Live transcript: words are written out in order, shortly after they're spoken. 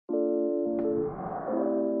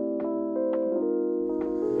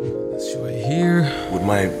Right here. Would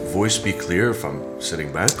my voice be clear if I'm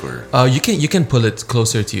sitting back, or? You can pull it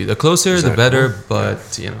closer to you. The closer, the better. Cool?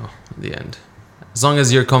 But in the end, as long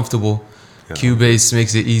as you're comfortable, Cubase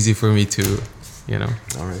makes it easy for me to,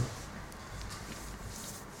 All right.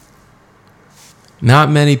 Not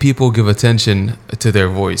many people give attention to their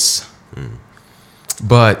voice,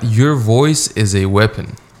 but your voice is a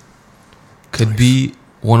weapon. Could be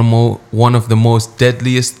one of the most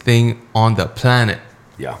deadliest thing on the planet.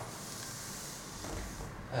 Yeah.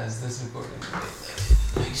 Is this important?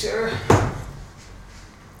 Make sure.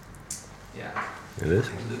 Yeah. It is?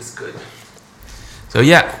 It looks good. So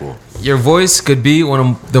yeah, cool. Your voice could be one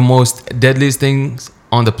of the most deadliest things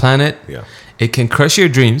on the planet. Yeah. It can crush your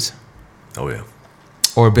dreams. Oh yeah.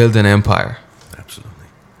 Or build an empire. Absolutely.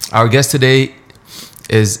 Our guest today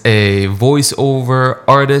is a voiceover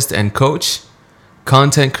artist and coach,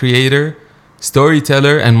 content creator,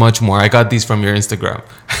 storyteller, and much more. I got these from your Instagram.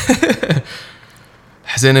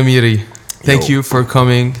 Hussain Amiri, thank you for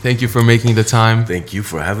coming. Thank you for making the time. Thank you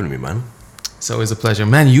for having me, man. It's always a pleasure.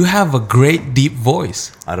 Man, you have a great deep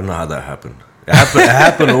voice. I don't know how that happened. It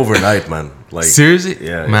happened overnight, man. Like seriously?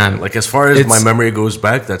 Yeah, man. Like as far as my memory goes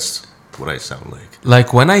back, that's what I sound like.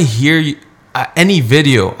 Like when I hear you, any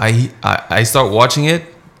video, I start watching it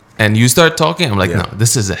and you start talking, I'm like, no,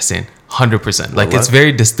 this is Hussain, 100%. Like it's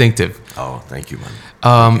very distinctive. Oh, thank you,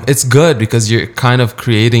 man. It's good because you're kind of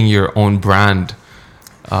creating your own brand.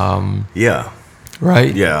 Yeah.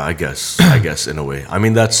 Right? Yeah, I guess in a way. I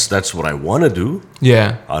mean, that's what I want to do.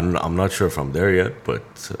 Yeah. I'm not sure if I'm there yet, but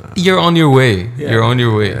you're on your way. Yeah, you're on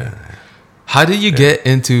your way. Yeah. How did you get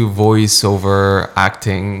into voiceover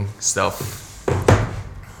acting stuff?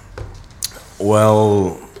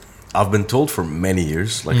 Well, I've been told for many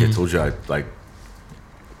years, like I told you,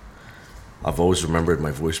 I've always remembered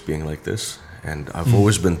my voice being like this, and I've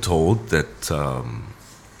always been told that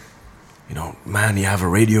man, you have a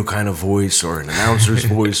radio kind of voice or an announcer's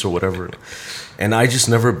voice or whatever. And I just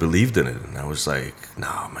never believed in it. And I was like,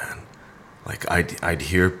 nah, man. Like, I'd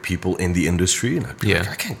hear people in the industry and I'd be like,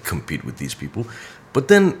 I can't compete with these people. But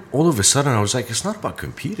then all of a sudden I was like, it's not about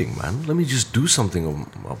competing, man. Let me just do something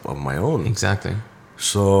of my own. Exactly.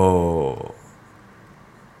 So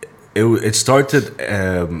it started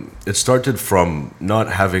from not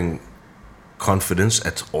having confidence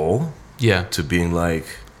at all. Yeah. To being like,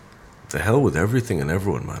 the hell with everything and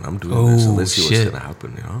everyone, man. I'm doing this and let's see what's gonna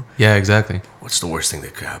happen, Yeah, exactly. What's the worst thing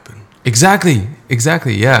that could happen? Exactly,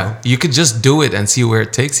 yeah. You could just do it and see where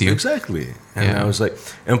it takes you. Exactly. And I was like,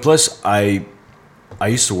 and plus I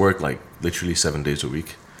used to work like literally 7 days a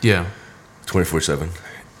week. Yeah. 24/7.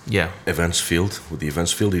 Yeah. Events field. With the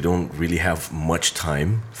events field, you don't really have much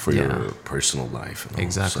time for your personal life.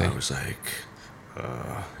 Exactly. So I was like,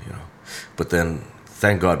 but then,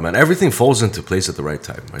 thank God, man. Everything falls into place at the right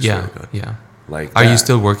time. I swear to God. Yeah. Like, are you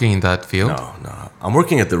still working in that field? No. I'm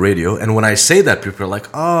working at the radio, and when I say that, people are like,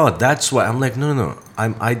 "Oh, that's why." I'm like, no.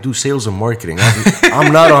 I do sales and marketing.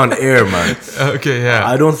 I'm not on air, man. Okay,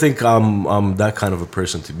 yeah. I don't think I'm that kind of a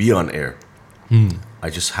person to be on air. I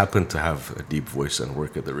just happen to have a deep voice and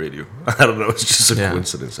work at the radio. I don't know. It's just a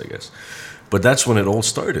coincidence, I guess. But that's when it all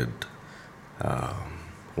started.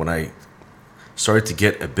 When I started to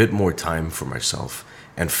get a bit more time for myself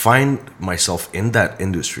and find myself in that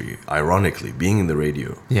industry, ironically, being in the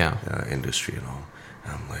radio industry and all.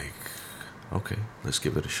 And I'm like, okay, let's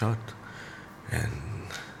give it a shot. And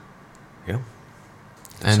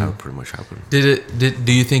that's how it pretty much happened.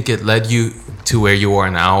 Do you think it led you to where you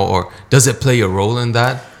are now, or does it play a role in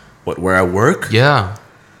that? What, where I work? Yeah.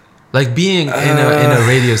 Like being in a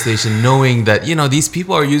radio station, knowing that, these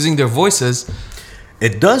people are using their voices.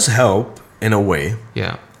 It does help in a way.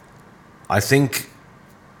 Yeah. I think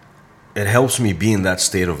it helps me be in that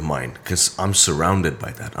state of mind because I'm surrounded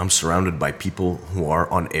by that. I'm surrounded by people who are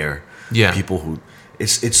on air. Yeah. People who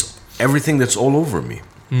it's everything that's all over me.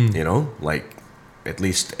 Like at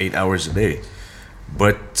least 8 hours a day.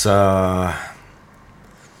 But I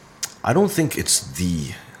don't think it's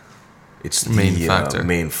the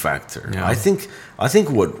main factor. Yeah. I think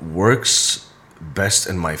what works best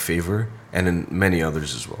in my favor and in many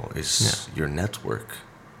others as well is your network.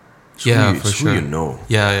 It's who you know.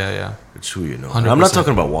 Yeah. It's who you know. 100%. I'm not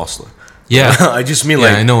talking about Wasla. Yeah. I just mean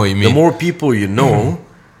like, I know what you mean. The more people you know,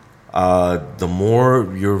 the more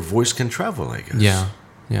your voice can travel, I guess.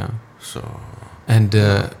 Yeah. So. And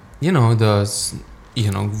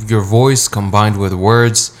your voice combined with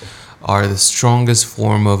words are the strongest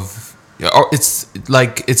form of Or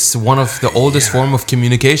it's one of the oldest form of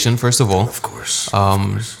communication. First of all, of course.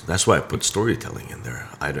 That's why I put storytelling in there.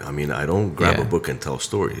 I mean, I don't grab a book and tell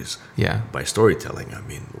stories. Yeah. By storytelling, I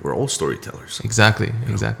mean we're all storytellers. Exactly.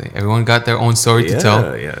 Everyone got their own story to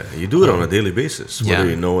tell. Yeah. You do it on a daily basis, whether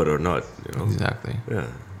you know it or not. You know. Exactly. Yeah.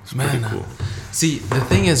 It's pretty cool. See, the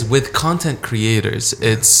thing is with content creators,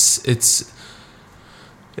 it's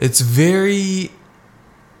very.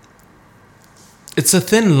 It's a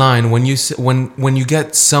thin line when you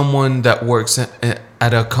get someone that works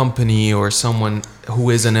at a company or someone who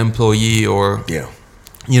is an employee or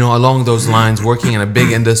along those lines, working in a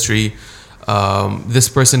big industry. This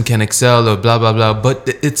person can excel or blah blah blah, but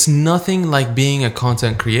it's nothing like being a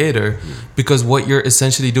content creator, because what you're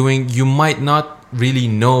essentially doing, you might not really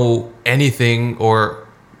know anything, or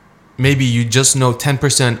maybe you just know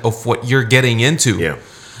 10% of what you're getting into. Yeah.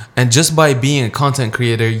 And just by being a content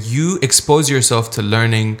creator, you expose yourself to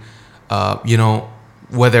learning,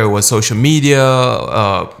 whether it was social media,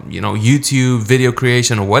 YouTube, video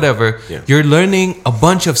creation, or whatever. Yeah. You're learning a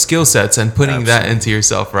bunch of skill sets and putting that into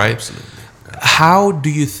yourself, right? Absolutely. How do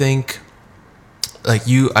you think, like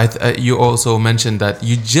you also mentioned that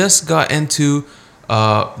you just got into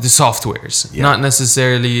the softwares, not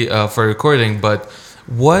necessarily for recording, but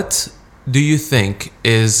what do you think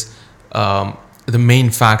is the main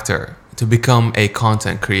factor to become a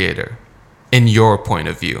content creator in your point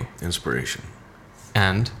of view? Inspiration.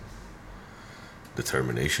 And?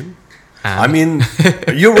 Determination. I mean,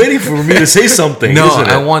 you're waiting for me to say something. No, isn't it?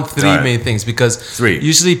 I want three main things, because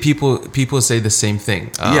usually people say the same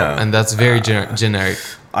thing. And that's very generic.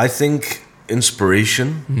 I think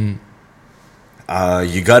inspiration,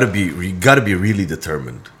 you gotta be really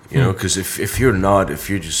determined, because if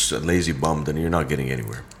you're just a lazy bum, then you're not getting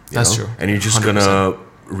anywhere. That's true. And you're just 100%. Gonna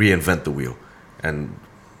reinvent the wheel, and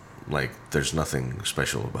like there's nothing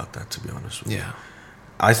special about that, to be honest with you. Yeah.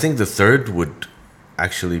 I think the third would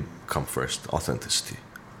actually come first: authenticity.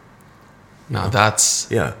 No, that's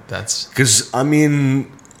because I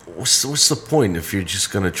mean, what's the point if you're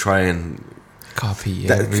just gonna try and copy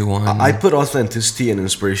everyone? I put authenticity and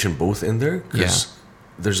inspiration both in there, because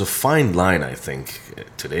there's a fine line, I think,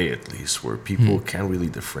 today at least, where people can't really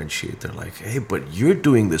differentiate. They're like, hey, but you're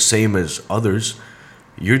doing the same as others.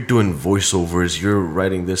 You're doing voiceovers. You're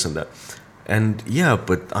writing this and that. And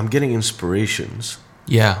but I'm getting inspirations.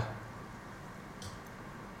 Yeah.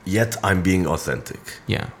 Yet I'm being authentic.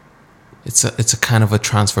 Yeah. It's a kind of a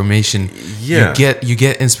transformation. Yeah. You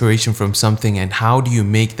get inspiration from something, and how do you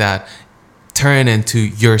make that turn into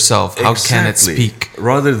yourself? How can it speak?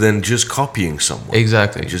 Rather than just copying someone.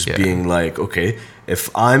 Exactly. Just being like, okay, if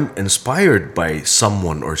I'm inspired by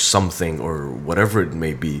someone or something or whatever it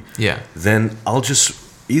may be, then I'll just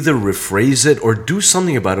either rephrase it or do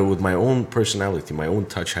something about it with my own personality. My own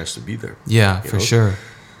touch has to be there. Yeah, for sure.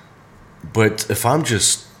 But if I'm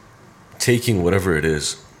just taking whatever it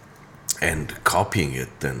is and copying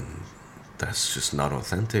it, then that's just not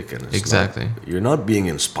authentic, and you're not being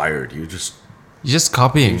inspired. You're just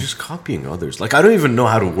copying. You're just copying others. Like, I don't even know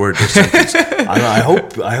how to word this sentence. I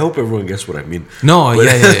hope everyone gets what I mean. No,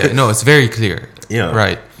 yeah. No, it's very clear. Yeah.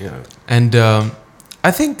 Right. Yeah. And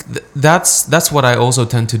I think that's what I also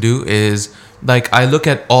tend to do is, like, I look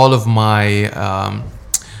at all of my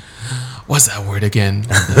what's that word again?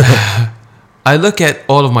 I look at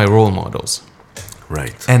all of my role models.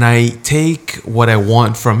 Right. And I take what I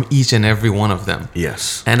want from each and every one of them.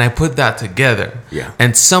 Yes. And I put that together. Yeah.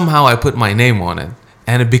 And somehow I put my name on it.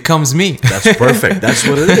 And it becomes me. That's perfect. That's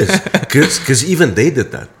what it is. Because even they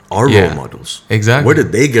did that. Our role models. Exactly. Where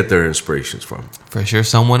did they get their inspirations from? For sure,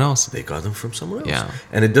 someone else. They got them from someone else. Yeah.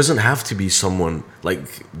 And it doesn't have to be someone,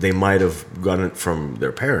 like, they might have gotten it from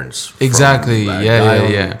their parents. Exactly.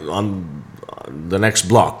 Yeah. On the next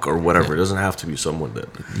block or whatever. It doesn't have to be someone that...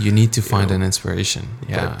 You need to find an inspiration.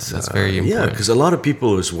 Yeah, but, that's very important. Yeah, because a lot of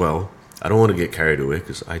people as well, I don't want to get carried away,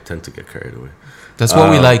 because I tend to get carried away. That's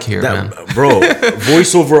what we like here, man. Bro,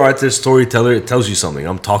 voiceover artist, storyteller, it tells you something.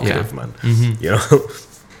 I'm talkative, man. Mm-hmm. You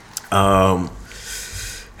know?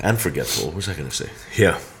 And forgetful. What was I going to say?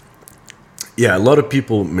 Yeah, a lot of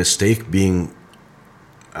people mistake being...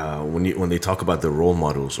 when they talk about their role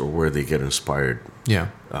models or where they get inspired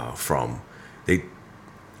from...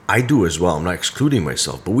 I do as well. I'm not excluding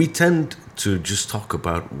myself, but we tend to just talk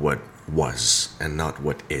about what was and not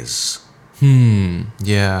what is.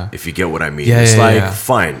 Yeah. If you get what I mean. It's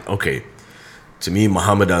fine, okay. To me,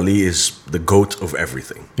 Muhammad Ali is the GOAT of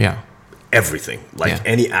everything. Yeah. Everything. Like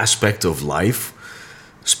any aspect of life,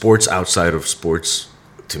 sports, outside of sports,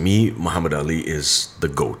 to me, Muhammad Ali is the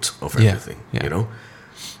GOAT of everything. You know?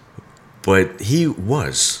 But he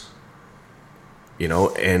was,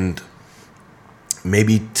 and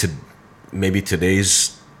maybe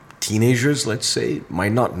today's teenagers, let's say,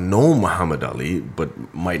 might not know Muhammad Ali, but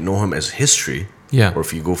might know him as history. Yeah. Or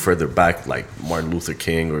if you go further back, like Martin Luther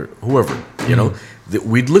King or whoever, you know,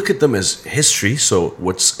 we'd look at them as history. So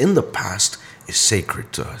what's in the past is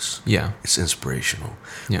sacred to us. Yeah. It's inspirational.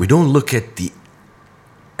 Yeah. We don't look at the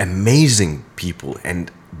amazing people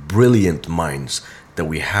and brilliant minds that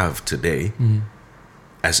we have today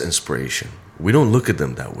as inspiration. We don't look at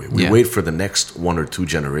them that way. We wait for the next 1 or 2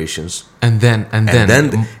 generations, and then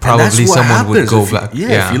probably someone would go back.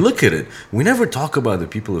 If you look at it, we never talk about the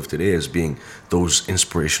people of today as being those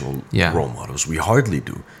inspirational role models. We hardly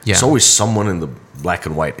do. Yeah. It's always someone in the black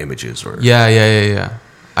and white images, or yeah.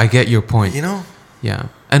 I get your point. You know. Yeah.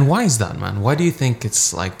 And why is that, man? Why do you think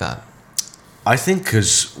it's like that? I think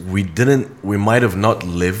because we might have not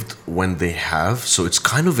lived when they have, so it's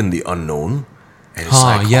kind of in the unknown, and it's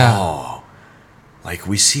like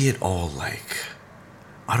we see it all like,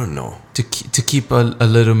 I don't know. To keep a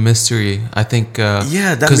little mystery, I think.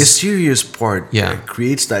 That mysterious part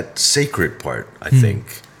creates that sacred part, I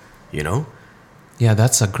think, you know? Yeah,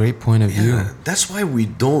 that's a great point of view. That's why we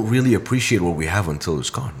don't really appreciate what we have until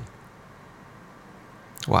it's gone.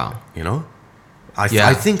 Wow. You know? I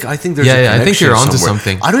think there's a connection I think you're onto somewhere.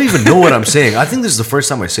 something. I don't even know what I'm saying. I think this is the first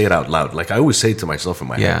time I say it out loud. Like I always say it to myself in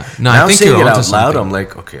my head. No, now I think saying you're it onto out loud, something. I'm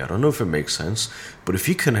like, okay, I don't know if it makes sense, but if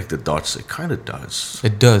you connect the dots, it kind of does.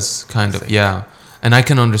 It does, kind of, yeah. And I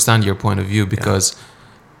can understand your point of view because,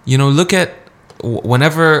 you know, look at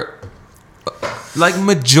whenever, like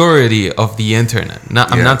majority of the internet.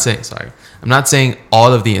 I'm not saying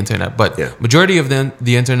all of the internet, but majority of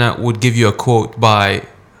the internet would give you a quote by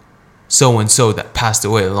so and so that passed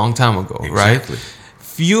away a long time ago, right?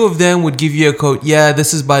 Few of them would give you a quote. Yeah,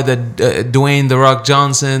 this is by the Dwayne the Rock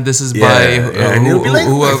Johnson. This is by and you'll be like,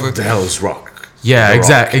 whoever. What the hell is Rock? Yeah,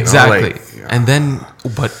 exactly. Like, and then,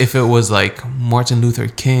 but if it was like Martin Luther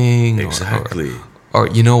King, or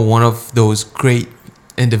you know, one of those great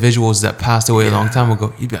individuals that passed away a long time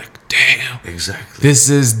ago, you'd be like, damn, this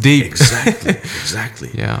is deep.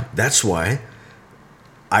 Exactly. Yeah, that's why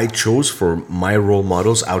I chose for my role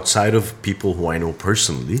models outside of people who I know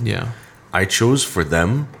personally. Yeah, I chose for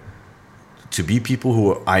them to be people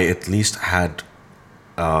who I at least had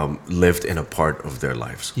lived in a part of their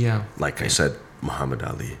lives. Yeah, like I said, Muhammad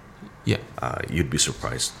Ali. Yeah, you'd be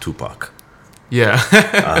surprised. Tupac. Yeah,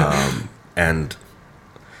 and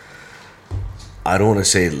I don't want to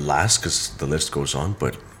say last because the list goes on,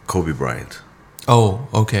 but Kobe Bryant. Oh,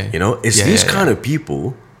 okay. You know, it's these kind of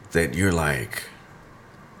people that you're like,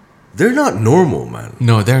 they're not normal, man.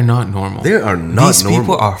 No, they're not normal. They are not normal. These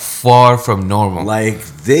people are far from normal. Like,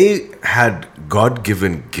 they had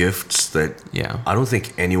God-given gifts that I don't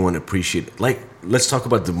think anyone appreciated. Like, let's talk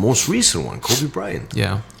about the most recent one, Kobe Bryant.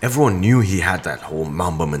 Yeah. Everyone knew he had that whole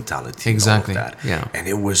Mamba mentality. Exactly. And all of that. Yeah. And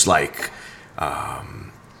it was like,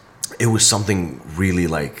 it was something really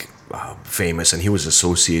like famous, and he was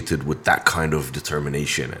associated with that kind of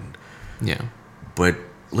determination. And but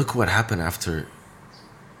look what happened after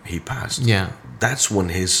he passed. Yeah. That's when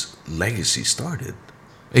his legacy started.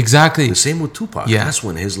 Exactly. The same with Tupac. Yeah. That's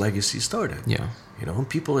when his legacy started. Yeah. You know,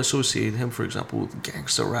 people associate him, for example, with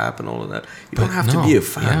gangster rap and all of that. You don't have to be a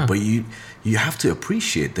fan, but you have to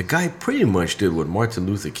appreciate. The guy pretty much did what Martin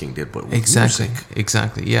Luther King did, but with music.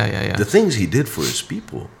 Exactly. Yeah. The things he did for his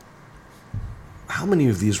people. How many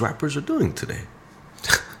of these rappers are doing today?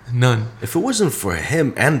 None. If it wasn't for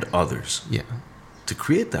him and others to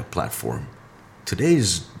create that platform,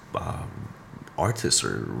 today's artists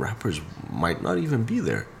or rappers might not even be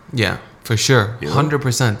there. Yeah, for sure.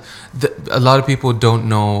 100%. A lot of people don't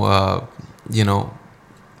know, you know,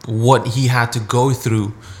 what he had to go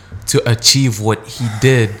through to achieve what he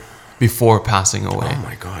did before passing away. Oh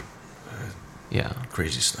my God.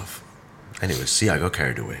 Crazy stuff. Anyway, see, I got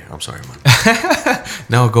carried away. I'm sorry, man.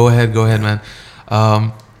 No, go ahead, man.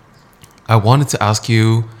 I wanted to ask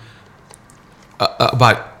you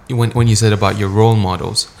about when you said about your role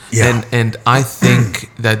models. Yeah. And I think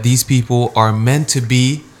that these people are meant to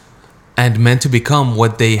be and meant to become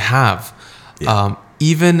what they have. Yeah.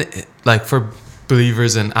 Even like for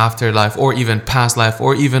believers in afterlife or even past life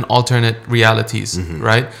or even alternate realities,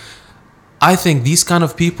 right? I think these kind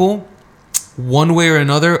of people, one way or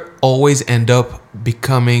another, always end up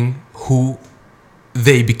becoming who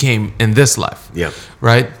they became in this life. Yeah.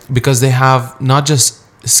 Right? Because they have not just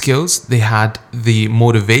skills, they had the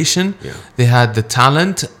motivation, they had the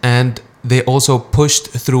talent, and they also pushed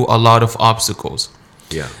through a lot of obstacles.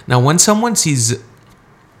 Yeah. Now, when someone sees,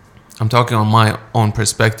 I'm talking on my own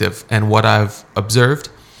perspective and what I've observed,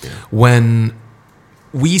 when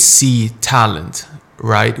we see talent,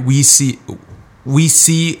 right? We see we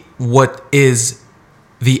see what is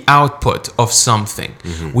the output of something.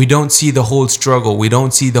 We don't see the whole struggle. We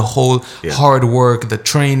don't see the whole hard work, the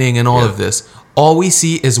training, and all of this. All we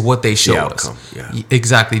see is what they show us.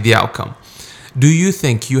 Exactly, the outcome. Do you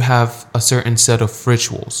think you have a certain set of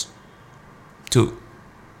rituals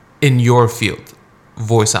in your field,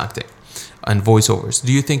 voice acting and voiceovers?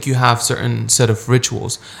 Do you think you have certain set of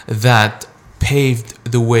rituals that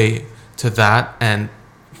paved the way to that, and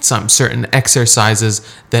some certain exercises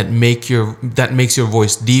that makes your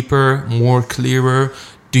voice deeper, more clearer?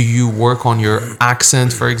 Do you work on your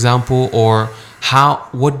accent, for example, or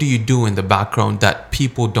what do you do in the background that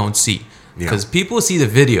people don't see? Because people see the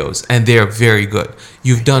videos and they are very good.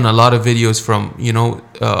 You've done a lot of videos from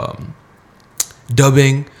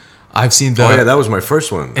dubbing. I've seen that was my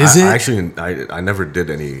first one. It? I never did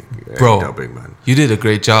any dubbing, man. You did a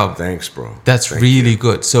great job. Thanks, bro. That's really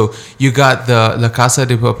good. So you got the La Casa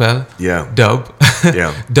de Papel dub,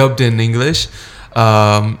 dubbed in English,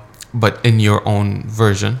 but in your own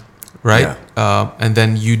version, right? And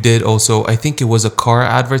then you did also, I think it was a car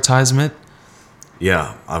advertisement.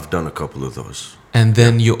 Yeah, I've done a couple of those. And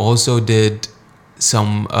then you also did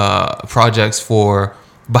some projects for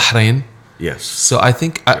Bahrain. Yes. So I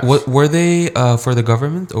think were they for the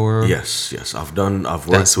government or? Yes. I've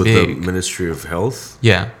worked with the Ministry of Health.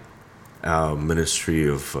 Yeah. Ministry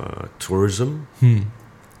of Tourism.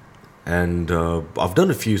 And I've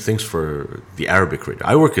done a few things for the Arabic radio.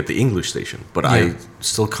 I work at the English station, but I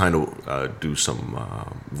still kind of do some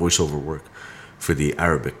voiceover work for the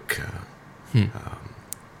Arabic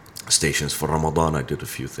stations. For Ramadan, I did a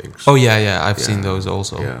few things. Oh yeah, I've seen those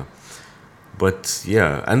also. Yeah. But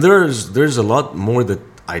and there's a lot more that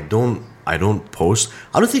I don't post.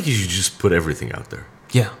 I don't think you should just put everything out there.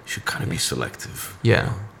 Yeah, you should kind of be selective.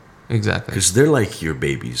 Yeah, exactly. Because they're like your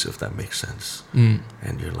babies, if that makes sense.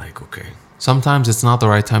 And you're like, okay. Sometimes it's not the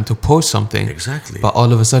right time to post something. Exactly. But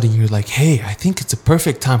all of a sudden you're like, hey, I think it's a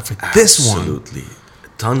perfect time for this one. Absolutely.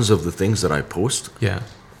 Tons of the things that I post. Yeah.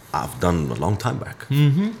 I've done a long time back.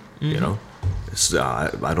 You know,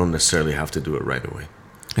 I don't necessarily have to do it right away.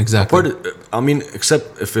 Exactly.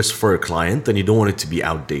 Except if it's for a client, then you don't want it to be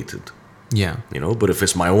outdated. Yeah. You know, but if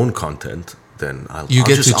it's my own content, then I'll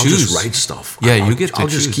just write stuff. Yeah, I'll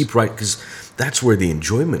just keep writing, because that's where the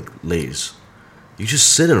enjoyment lays. You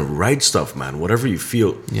just sit and write stuff, man. Whatever you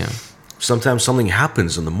feel. Yeah. Sometimes something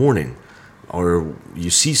happens in the morning, or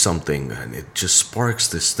you see something and it just sparks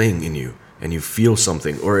this thing in you, and you feel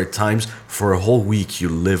something. Or at times, for a whole week, you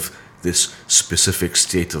live this specific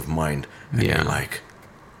state of mind, and you're like,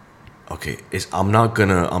 okay, I'm not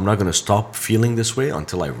gonna stop feeling this way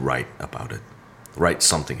until I write about it. Write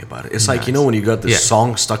something about it. It's like, you know, when you got this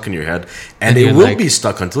song stuck in your head, and it will be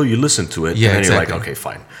stuck until you listen to it, and then you're like, okay,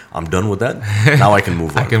 fine, I'm done with that. Now I can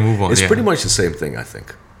move on. It's pretty much the same thing, I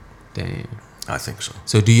think. Damn. I think so.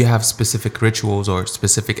 So do you have specific rituals or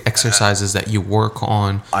specific exercises that you work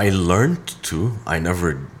on? I learned to. I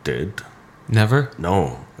never did. Never?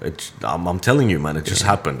 No. I'm telling you, man, it just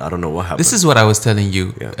happened. I don't know what happened. This is what I was telling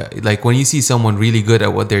you. Like when you see someone really good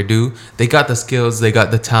at what they do, they got the skills, they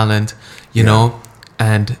got the talent, you know,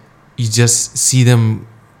 and you just see them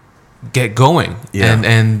get going.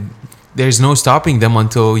 And there's no stopping them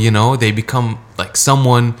until, you know, they become like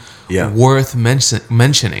someone worth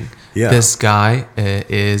mentioning. This guy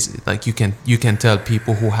is like, you can tell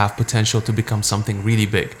people who have potential to become something really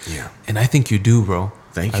big. And I think you do, bro.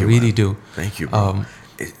 Thank you. I really do. Thank you, bro.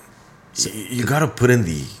 You got to put in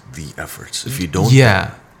the efforts. If you don't,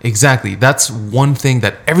 exactly. That's one thing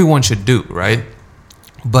that everyone should do, right?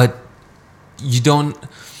 But you don't.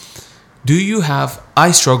 Do you have?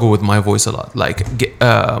 I struggle with my voice a lot. Like,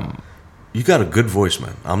 you got a good voice,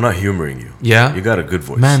 man. I'm not humoring you. Yeah, you got a good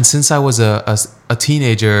voice, man. Since I was a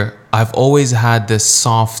teenager, I've always had this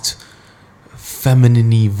soft,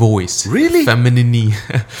 feminine voice. Really? Feminine.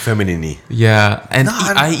 Feminine. Yeah. And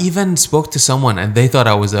I even spoke to someone and they thought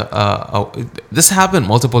I was this happened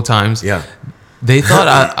multiple times. Yeah. They thought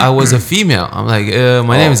I was a female. I'm like,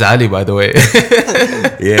 my name is Ali, by the way.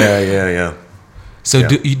 Yeah. So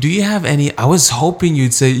do you have any? I was hoping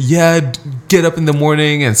you'd say, get up in the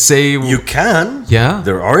morning and say. You can. Yeah.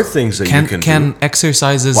 There are things that you can do. Can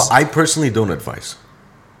exercises. Well, I personally don't advise.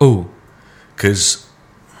 Oh. Because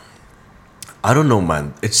I don't know,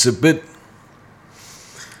 man. It's a bit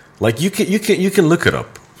like you can look it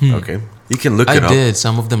up. Okay, you can look it up. I did.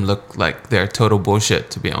 Some of them look like they're total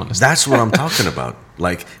bullshit, to be honest. That's what I'm talking about.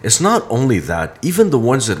 Like, it's not only that. Even the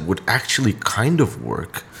ones that would actually kind of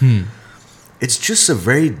work, it's just a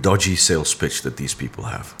very dodgy sales pitch that these people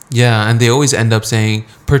have. Yeah, and they always end up saying,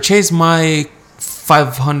 "Purchase my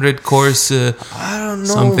 500 course. I don't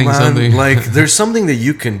know, something, man. something. Like, there's something that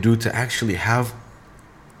you can do to actually have.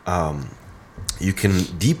 You can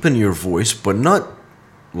deepen your voice, but not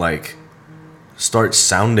like start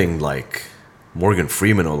sounding like Morgan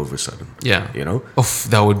Freeman all of a sudden. Yeah. You know? Oof,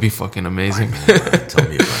 that would be fucking amazing. I know, man. Tell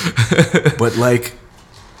me about it. But like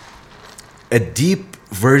a deep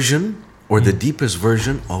version or the deepest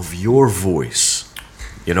version of your voice.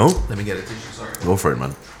 You know? Let me get a tissue, sorry. Go for it,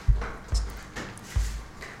 man.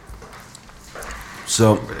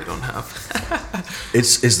 So But I don't have.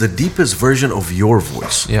 it's the deepest version of your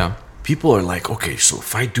voice. Yeah. People are like, okay, so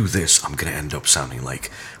if I do this, I'm gonna end up sounding like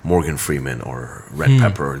Morgan Freeman or Red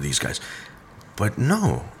Pepper or these guys. But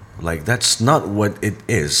no, like that's not what it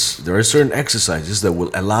is. There are certain exercises that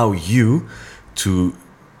will allow you to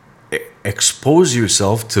expose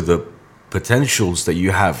yourself to the potentials that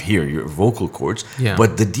you have here, your vocal cords, but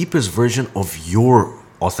the deepest version of your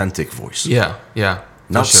authentic voice. Yeah, yeah.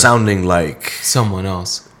 Not sounding like someone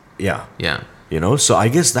else. Yeah. Yeah. You know, so I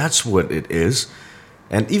guess that's what it is.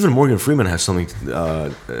 And even Morgan Freeman has something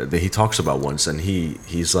that he talks about once, and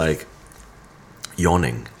he's like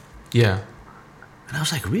yawning. Yeah. And I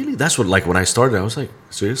was like, really? That's what, like, when I started, I was like,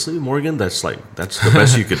 seriously, Morgan? That's the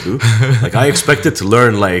best you could do? Like, I expected to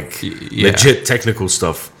learn, like, legit technical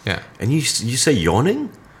stuff. Yeah. And you say yawning?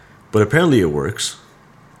 But apparently it works.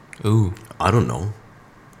 Ooh. I don't know.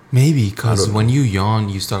 Maybe, because when you yawn,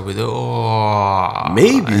 you start with, oh.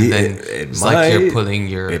 Maybe. And then it's might, like you're pulling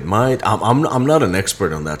your... It might. I'm not an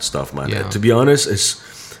expert on that stuff, man. Yeah. To be honest,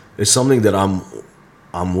 it's something that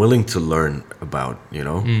I'm willing to learn about, you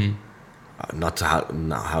know? Not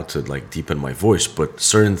how to like deepen my voice, but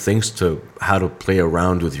certain things to how to play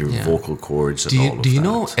around with your vocal cords and all of that. Do you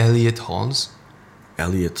know Elliot Halls?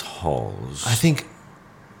 Elliot Halls? I think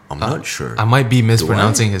I'm not sure. I might be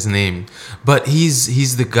mispronouncing his name, but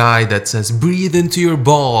he's the guy that says breathe into your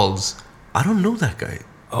balls. I don't know that guy.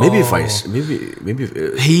 Maybe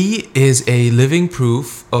He is a living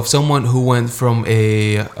proof of someone who went from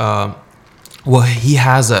a he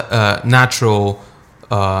has a natural,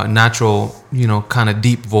 you know, kind of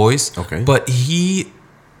deep voice. Okay. But he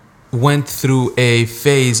went through a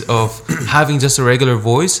phase of having just a regular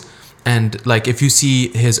voice, and like if you see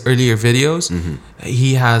his earlier videos,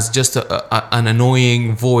 he has just an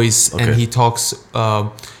annoying voice, and he talks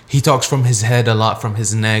from his head a lot, from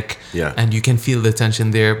his neck, and you can feel the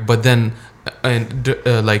tension there. But then,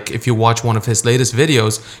 like if you watch one of his latest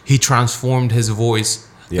videos, he transformed his voice.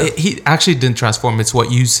 Yeah. He actually didn't transform. It's what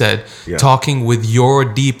you said, talking with your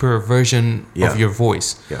deeper version of your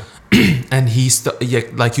voice. Yeah. And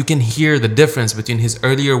like you can hear the difference between his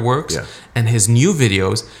earlier works and his new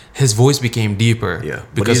videos. His voice became deeper. Yeah,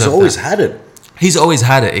 but he's always had it. He's always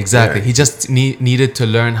had it, exactly. Yeah. He just needed to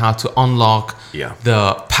learn how to unlock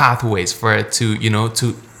the pathways for it to, you know,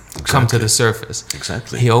 to come to the surface.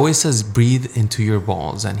 Exactly. He always says breathe into your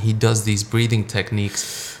balls, and he does these breathing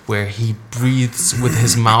techniques where he breathes with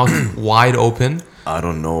his mouth wide open. I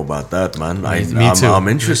don't know about that, man. Me too. I'm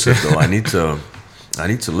interested though. I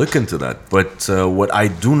need to look into that. But what I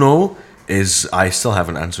do know is I still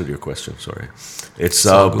haven't answered your question. Sorry. It's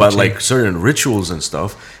but like certain rituals and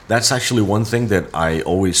stuff. That's actually one thing that I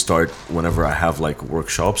always start whenever I have like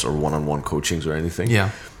workshops or one-on-one coachings or anything. Yeah.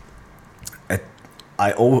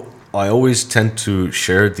 I always tend to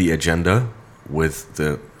share the agenda with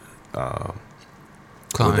the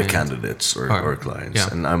candidates or clients,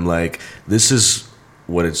 and I'm like, this is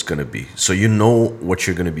what it's going to be, so you know what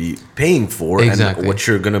you're going to be paying for and what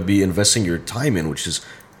you're going to be investing your time in, which is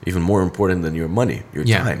even more important than your money, your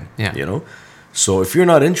time. You know, so if you're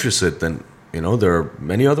not interested, then you know there are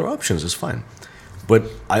many other options. It's fine, but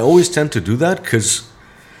I always tend to do that because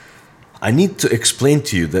I need to explain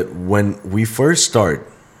to you that when we first start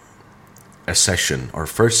a session, our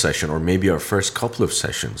first session, or maybe our first couple of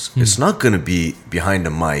sessions, it's not going to be behind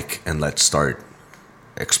a mic and let's start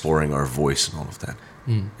exploring our voice and all of that.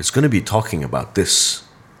 It's going to be talking about this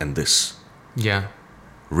and this. Yeah.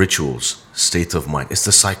 Rituals, state of mind. It's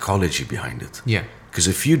the psychology behind it. Yeah. Because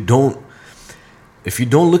if you don't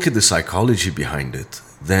look at the psychology behind it,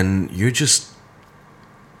 then you're just,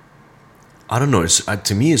 I don't know.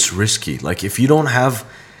 To me, it's risky. Like if you don't have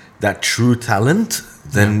that true talent,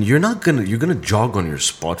 then you're gonna jog on your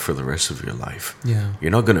spot for the rest of your life. Yeah.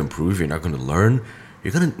 You're not gonna improve. You're not gonna learn.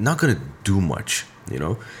 You're not gonna do much. You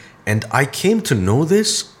know. And I came to know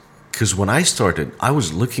this because when I started, I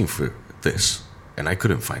was looking for this and I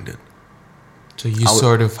couldn't find it. So you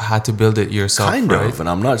sort of had to build it yourself, kind right? of. And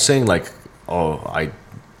I'm not saying like, oh, I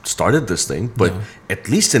started this thing, but at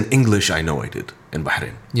least in English, I know I did in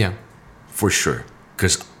Bahrain. Yeah. For sure,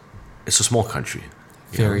 because it's a small country.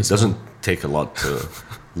 Very small. It doesn't take a lot to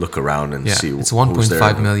look around and see it's who's there.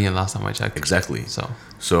 1.5 million last time I checked. Exactly.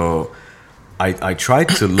 So I tried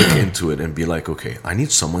to look into it and be like, okay, I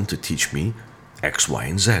need someone to teach me X, Y,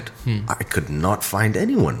 and Z. I could not find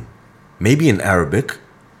anyone. Maybe in Arabic,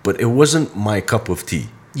 but it wasn't my cup of tea.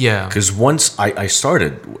 Yeah. Because once I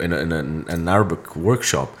started in an Arabic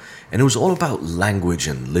workshop, and it was all about language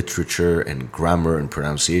and literature and grammar and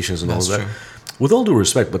pronunciations and That's all that. true. With all due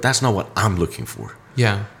respect, but that's not what I'm looking for.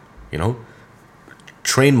 Yeah. You know?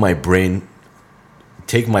 Train my brain,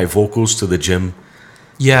 take my vocals to the gym.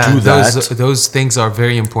 Yeah, do those things are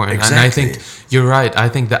very important. Exactly. And I think you're right. I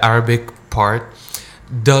think the Arabic part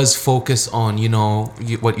does focus on,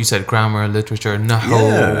 what you said, grammar, literature,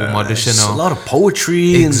 nahu, It's a lot of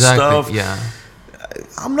poetry and stuff. Yeah.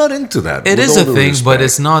 I'm not into that. It with is all a due thing, respect. but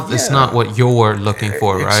it's not what you're looking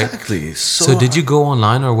for, right? Exactly. So did you go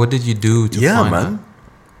online, or what did you do to find man. that?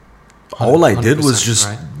 All I did was just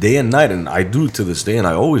right? day and night, and I do to this day, and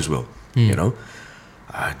I always will. You know,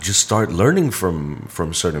 just start learning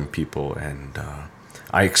from certain people, and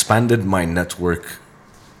I expanded my network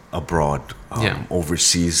abroad,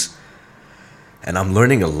 overseas, and I'm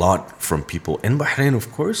learning a lot from people in Bahrain,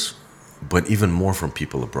 of course, but even more from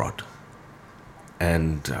people abroad.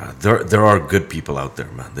 And there are good people out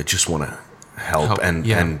there, man, that just want to help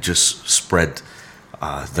and just spread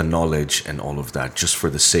the knowledge and all of that, just for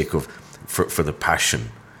the sake of for the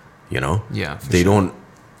passion, Yeah,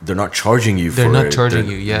 they're not charging you They're for not it. charging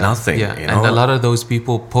They're you, yeah. nothing. Yeah. You know? And a lot of those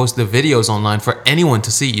people post the videos online for anyone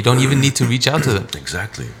to see. You don't even need to reach out to them.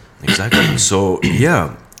 Exactly. So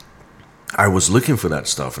yeah, I was looking for that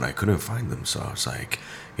stuff and I couldn't find them. So I was like,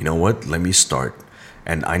 you know what? Let me start,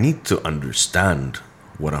 and I need to understand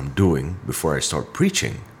what I'm doing before I start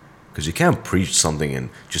preaching, because you can't preach something and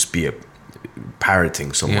just be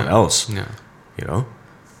parroting someone else. Yeah.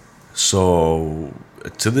 So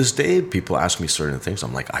to this day, people ask me certain things.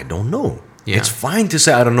 I'm like, I don't know. Yeah. It's fine to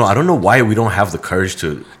say I don't know. I don't know why we don't have the courage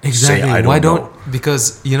to say I don't know.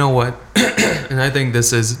 Because you know what? And I think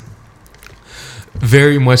this is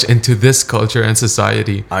very much into this culture and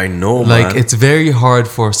society. I know, like, man. it's very hard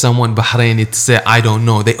for someone Bahraini to say I don't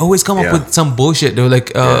know. They always come up with some bullshit. They're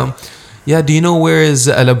like, do you know where is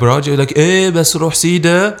الابراج? You're like, بس روح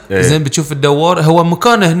سيدا زين بتشوف الدوار هو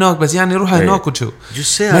مكانه هناك بس يعني روح هناك وشو.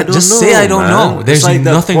 Just say I don't know. Just say I don't know. There's like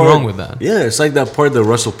nothing wrong with that. Yeah, it's like that part that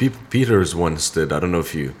Russell Peters once did. I don't know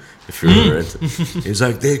if you heard it. He's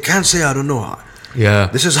like, they can't say I don't know. Yeah.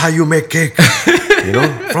 This is how you make cake.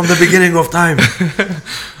 From the beginning of time.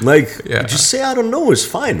 Like, just say I don't know is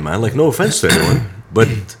fine, man. Like, no offense to anyone, but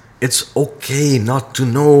it's okay not to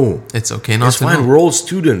know. It's okay not to know. It's fine. We're all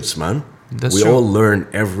students, man. That's true. We all learn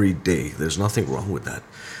every day. There's nothing wrong with that.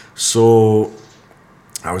 So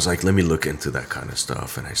I was like, let me look into that kind of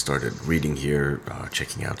stuff. And I started reading here,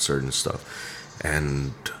 checking out certain stuff.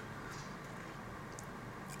 And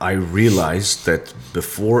I realized that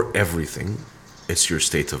before everything, it's your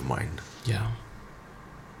state of mind. Yeah.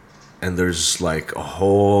 And there's like a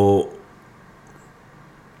whole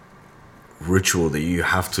ritual that you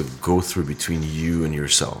have to go through between you and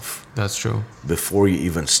yourself. That's true. Before you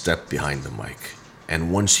even step behind the mic.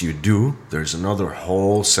 And once you do, there's another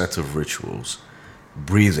whole set of rituals.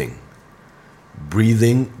 Breathing.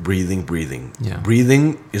 Breathing. Yeah. Breathing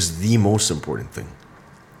is the most important thing.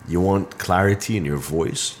 You want clarity in your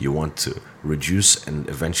voice. You want to reduce and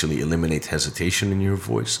eventually eliminate hesitation in your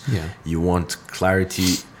voice. Yeah. You want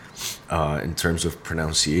clarity in terms of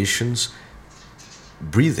pronunciations.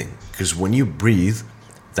 Breathing, because when you breathe,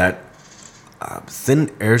 that thin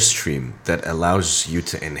airstream that allows you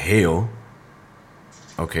to inhale,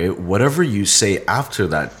 whatever you say after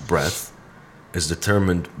that breath is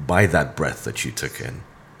determined by that breath that you took in,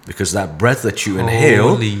 because that breath that you inhale.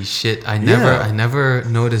 Holy shit! I never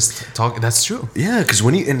noticed. That's true. Yeah, because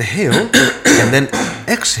when you inhale and then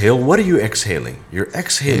exhale, what are you exhaling? You're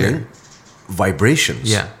exhaling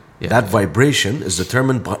vibrations. Yeah. That vibration is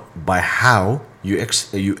determined by how you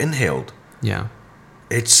inhaled. Yeah.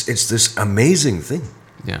 It's this amazing thing.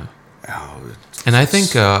 Yeah. Oh, and I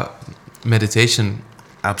think meditation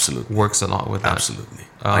absolutely works a lot with that. Absolutely.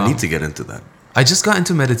 I need to get into that. I just got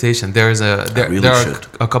into meditation. There are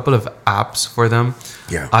a couple of apps for them.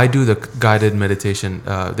 Yeah. I do the guided meditation.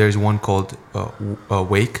 There's one called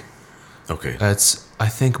Wake. Okay. It's, I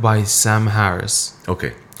think, by Sam Harris.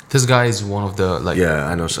 Okay. This guy is one of the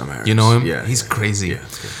Yeah, I know Sam Harris. You know him? Yeah. He's crazy. Yeah.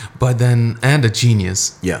 But then, and a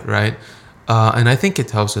genius. Yeah. Right? And I think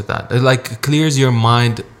it helps with that. It clears your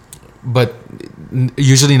mind, but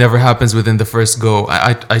usually never happens within the first go.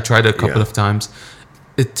 I tried a couple of times.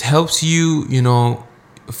 It helps you,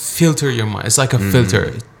 filter your mind. It's like a filter.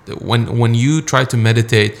 It when you try to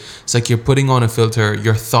meditate, it's like you're putting on a filter.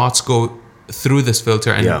 Your thoughts go through this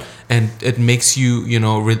filter, and it makes you,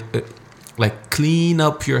 like clean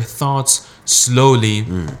up your thoughts slowly.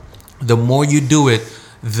 The more you do it,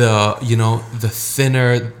 the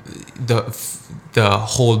thinner the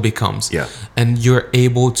hole becomes. And you're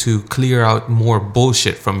able to clear out more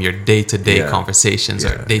bullshit from your day-to-day conversations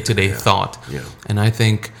or day-to-day thought. And I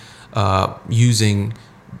think using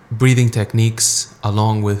breathing techniques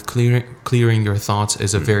along with clearing your thoughts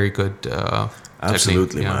is a very good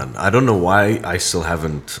absolutely technique. Man, I don't know why I still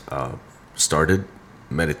haven't started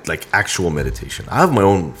like actual meditation. I have my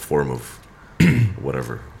own form of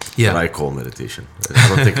whatever that I call meditation. I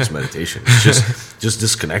don't think it's meditation. It's just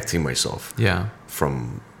disconnecting myself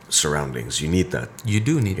from surroundings. You need that. You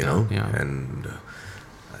do need that, know? Yeah. And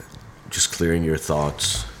just clearing your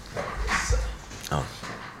thoughts.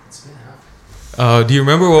 Do you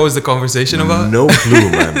remember what was the conversation about? No clue,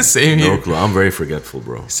 man. Same here. No clue. I'm very forgetful,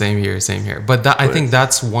 bro. Same here. But I think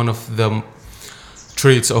that's one of the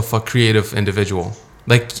traits of a creative individual.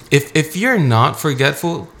 Like if you're not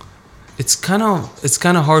forgetful, it's kind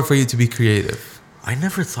of hard for you to be creative. I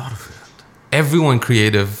never thought of that. Everyone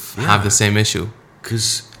creative have the same issue.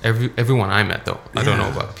 Because everyone I met though, I don't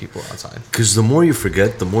know about people outside. Because the more you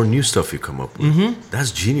forget, the more new stuff you come up with.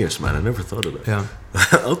 That's genius, man. I never thought of that. Yeah.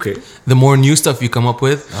 Okay. The more new stuff you come up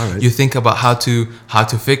with, right. You think about how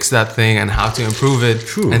to fix that thing and how to improve it.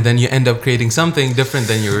 True. And then you end up creating something different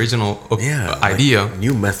than your original idea. Like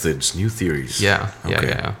new methods, new theories. Yeah.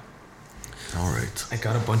 All right. I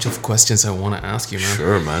got a bunch of questions I want to ask you, man.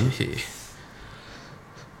 Sure, man.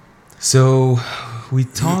 So we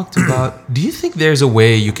talked about, do you think there's a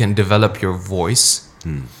way you can develop your voice?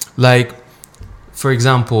 Like, for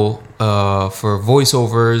example, for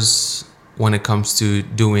voiceovers, when it comes to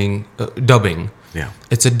doing dubbing,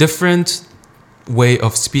 it's a different way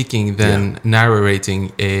of speaking than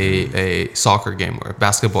narrating a soccer game or a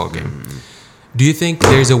basketball game. Do you think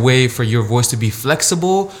there's a way for your voice to be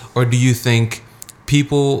flexible, or do you think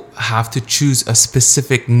people have to choose a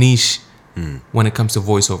specific niche when it comes to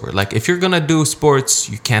voiceover? Like if you're gonna do sports,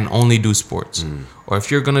 you can only do sports, or if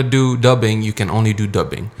you're gonna do dubbing, you can only do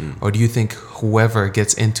dubbing. Or do you think whoever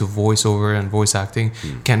gets into voiceover and voice acting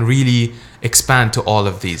can really expand to all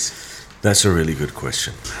of these? That's a really good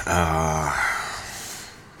question.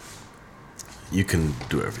 You can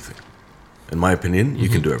do everything. In my opinion, you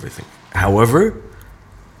can do everything. However,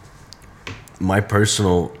 my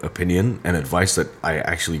personal opinion and advice that I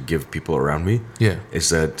actually give people around me is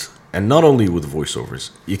that, and not only with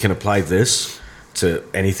voiceovers, you can apply this to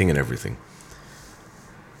anything and everything.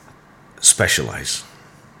 Specialize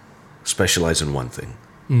in one thing.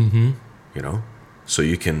 So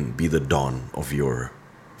you can be the Don of your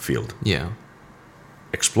field.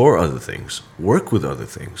 Explore other things, work with other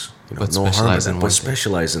things. But no harm in that. But thing.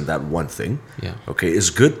 Specialize in that one thing. Okay, it's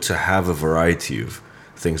good to have a variety of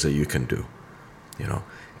things that you can do.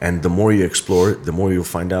 And the more you explore, the more you'll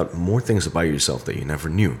find out more things about yourself that you never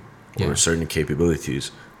knew, or certain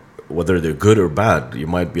capabilities, whether they're good or bad. You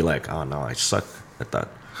might be like, oh no, I suck at that,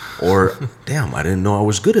 or damn, I didn't know I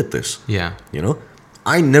was good at this.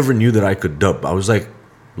 I never knew that I could dub. I was like,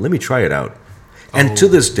 let me try it out. And to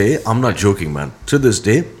this day, I'm not joking, man. To this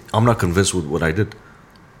day, I'm not convinced with what I did.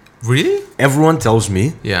 Really? Everyone tells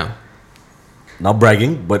me. Not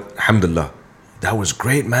bragging, but alhamdulillah, that was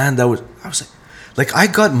great, man. I was like, I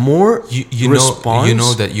got more response. You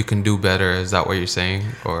know that you can do better. Is that what you're saying?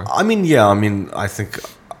 Or I think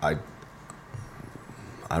I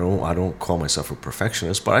don't call myself a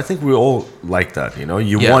perfectionist, but I think we all like that.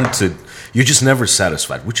 You just never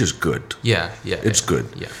satisfied, which is good. It's good.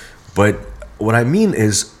 But what I mean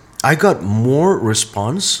is, I got more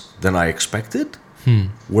response than I expected.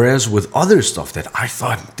 Whereas with other stuff that I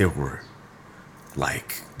thought they were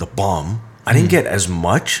like the bomb, I didn't get as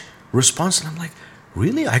much response. And I'm like,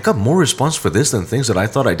 really? I got more response for this than things that I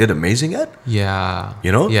thought I did amazing at? Yeah.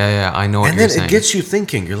 You know? Yeah, I know what you're saying. And then it gets you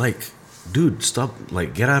thinking. You're like, dude, stop.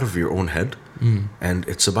 Like, get out of your own head. And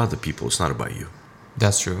it's about the people. It's not about you.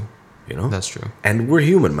 That's true. That's true. And we're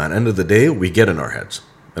human, man. End of the day, we get in our heads.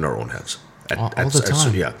 In our own heads. All the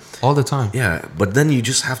time. All the time. Yeah, but then you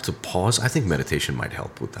just have to pause. I think meditation might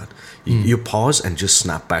help with that. You pause and just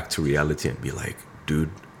snap back to reality and be like, dude.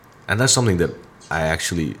 And that's something that I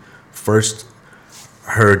actually first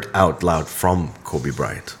heard out loud from Kobe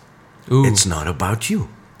Bryant. It's not about you.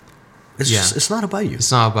 It's not about you.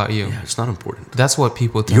 It's not about you. Yeah, it's not important. That's what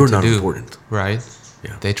people tend to do. You're not important. Right?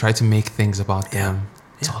 Yeah. They try to make things about them.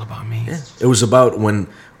 It's all about me. It was about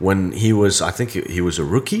when he was, I think he was a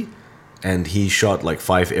rookie, and he shot like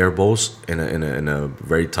 5 air balls in a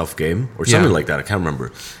very tough game or something like that. I can't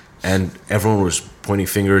remember. And everyone was pointing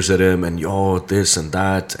fingers at him and this and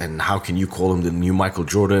that, and how can you call him the new Michael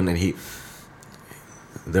Jordan? And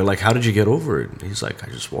they're like, how did you get over it? And he's like,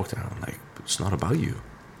 I just walked out. I'm like, it's not about you.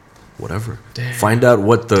 Whatever. Damn. Find out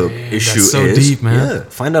what the issue that's so is. Deep, man. Yeah.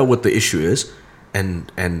 Find out what the issue is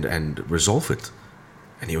and resolve it.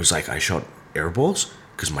 And he was like, I shot air balls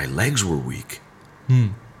because my legs were weak.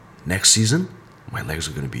 Next season, my legs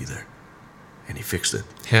are going to be there. And he fixed it.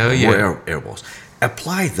 Hell yeah. More air balls.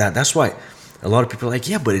 Apply that. That's why a lot of people are like,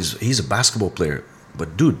 yeah, but he's a basketball player.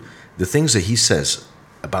 But dude, the things that he says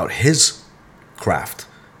about his craft,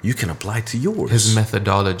 you can apply to yours. His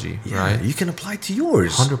methodology, right? You can apply to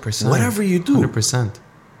yours. 100%. Whatever you do. 100%.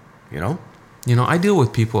 You know? You know, I deal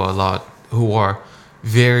with people a lot who are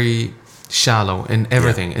very shallow in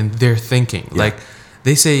everything, in their thinking. Like,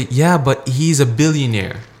 they say, yeah, but he's a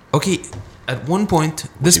billionaire. Okay, at one point,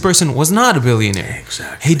 this person was not a billionaire.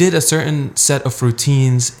 Exactly. He did a certain set of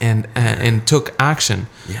routines and took action.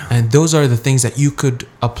 Yeah. And those are the things that you could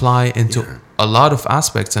apply into a lot of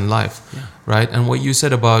aspects in life, right? And what you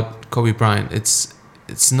said about Kobe Bryant,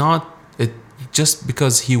 it's not just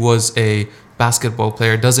because he was a basketball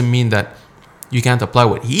player doesn't mean that you can't apply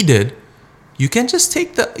what he did. You can just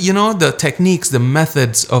take the techniques, the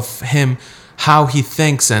methods of him, how he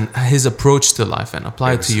thinks and his approach to life, and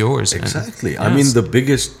apply it to yours. Exactly. I mean, the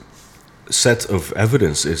biggest set of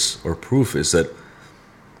evidence or proof is that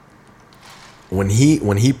when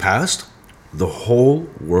he passed, the whole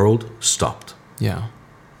world stopped. Yeah.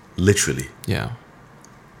 Literally. Yeah.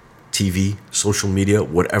 TV, social media,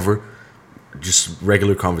 whatever, just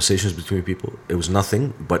regular conversations between people. It was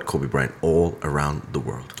nothing but Kobe Bryant all around the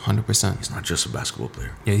world. 100%. He's not just a basketball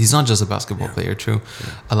player. Yeah, he's not just a basketball player, true. Yeah.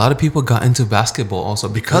 A lot of people got into basketball also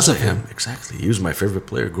because of him. Exactly. He was my favorite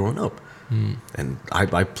player growing up. And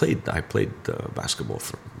I played basketball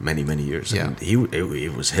for many, many years. Yeah. And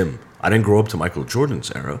it was him. I didn't grow up to Michael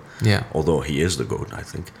Jordan's era. Yeah. Although he is the GOAT, I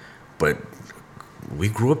think. But we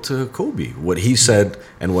grew up to Kobe. What he said,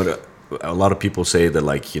 and what a lot of people say, that,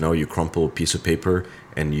 like, you crumple a piece of paper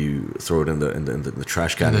and you throw it in the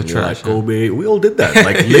trash can, and you're like, Kobe. We all did that.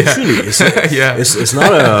 Like, literally. It's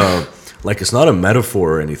not a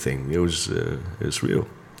metaphor or anything. It's real.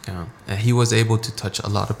 Yeah. And he was able to touch a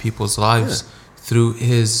lot of people's lives through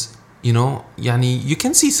his, you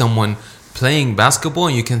can see someone playing basketball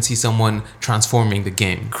and you can see someone transforming the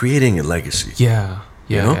game. Creating a legacy. Yeah.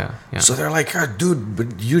 Yeah. So they're like, dude,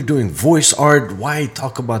 but you're doing voice art. Why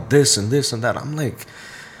talk about this and this and that? I'm like,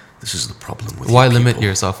 this is the problem with why limit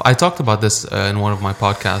yourself? I talked about this in one of my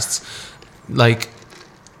podcasts. Like,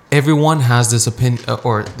 everyone has this opinion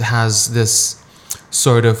or has this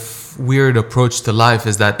sort of weird approach to life,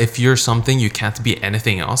 is that if you're something, you can't be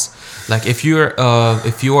anything else. Like, if you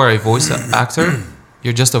are a voice actor,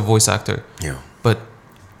 you're just a voice actor. Yeah. But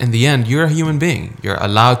in the end, you're a human being. You're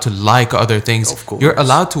allowed to like other things. Of course. You're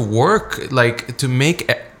allowed to work, like, to make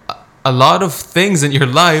a lot of things in your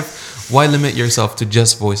life. Why limit yourself to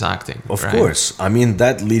just voice acting? Of course. I mean,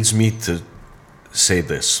 that leads me to say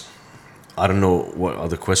this. I don't know what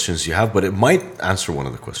other questions you have, but it might answer one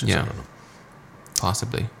of the questions. Yeah. I don't know.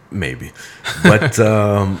 Possibly. Maybe. But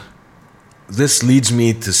this leads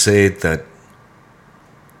me to say that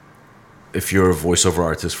if you're a voiceover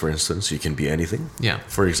artist, for instance, you can be anything. Yeah.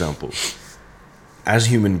 For example, as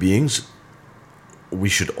human beings, we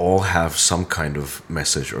should all have some kind of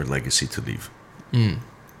message or legacy to leave.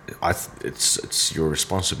 It's your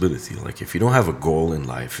responsibility. Like, if you don't have a goal in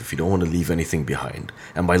life, if you don't want to leave anything behind,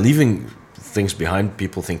 and by leaving things behind,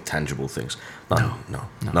 people think tangible things. No,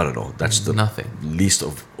 not at all. That's the least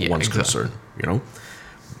of one's concern.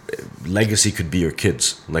 Legacy could be your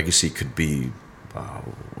kids. Legacy could be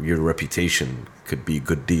your reputation. Could be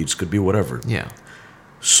good deeds. Could be whatever. Yeah.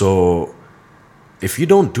 So, if you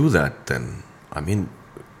don't do that, then, I mean,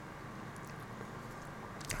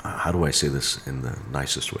 how do I say this in the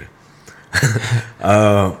nicest way?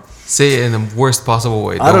 Say it in the worst possible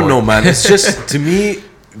way. I don't know, man. It's just, to me,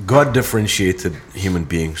 God differentiated human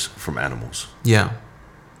beings from animals. Yeah.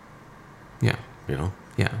 Yeah.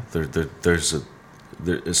 Yeah.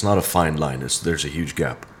 It's not a fine line. There's a huge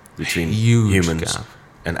gap between humans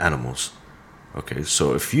and animals. Okay,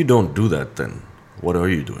 so if you don't do that, then what are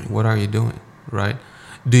you doing? What are you doing, right?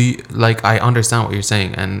 Do you, like, I understand what you're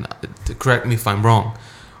saying, and correct me if I'm wrong.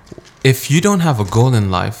 If you don't have a goal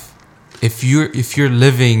in life, if you're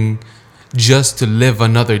living just to live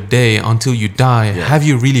another day until you die, have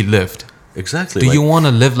you really lived? Exactly. Do you want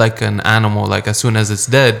to live like an animal? Like, as soon as it's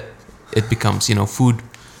dead, it becomes, food.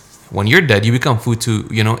 when you're dead, you become food to,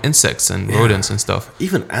 insects and rodents and stuff.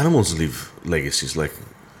 Even animals leave legacies, like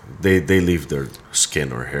they leave their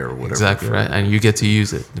skin or hair or whatever. Exactly, right? And you get to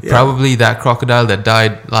use it. Yeah. Probably that crocodile that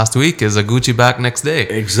died last week is a Gucci bag next day.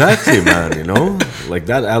 Exactly, man, Like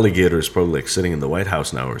that alligator is probably like sitting in the White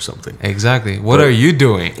House now or something. Exactly. What are you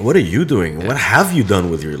doing? What are you doing? Yeah. What have you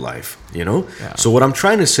done with your life, Yeah. So what I'm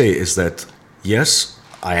trying to say is that, yes,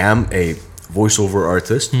 I am a voiceover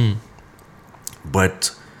artist,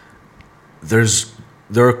 but there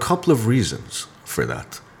are a couple of reasons for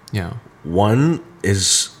that. Yeah. One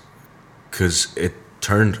is because it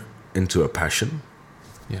turned into a passion.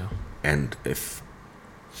 Yeah. And if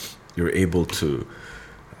you're able to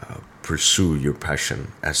pursue your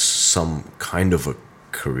passion as some kind of a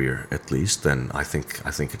career, at least, then I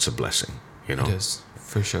think it's a blessing. It is,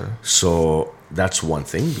 for sure. So that's one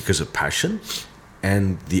thing, because of passion.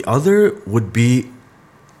 And the other would be,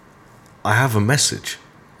 I have a message.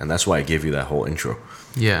 And that's why I gave you that whole intro.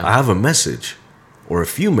 Yeah. I have a message or a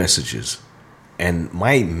few messages. And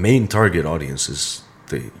my main target audience is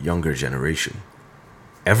the younger generation.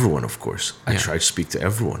 Everyone, of course. I try to speak to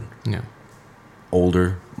everyone. Yeah.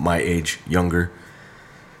 Older, my age, younger,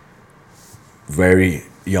 very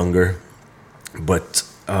younger. But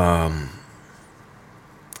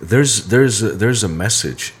there's a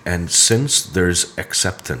message, and since there's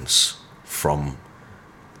acceptance from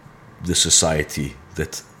the society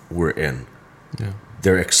that we're in,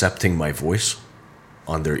 they're accepting my voice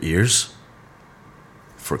on their ears.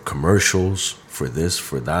 For commercials, for this,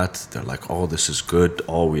 for that. They're like, oh, this is good.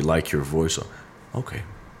 Oh, we like your voice. Okay.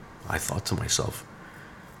 I thought to myself,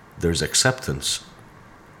 there's acceptance,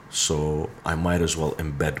 so I might as well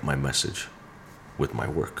embed my message with my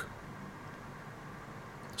work.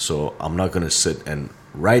 So I'm not going to sit and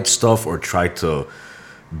write stuff or try to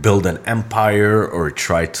build an empire or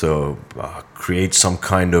try to create some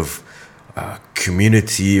kind of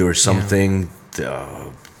community or something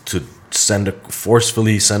to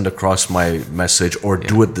forcefully send across my message, or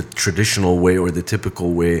do it the traditional way or the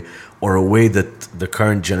typical way, or a way that the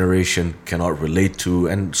current generation cannot relate to,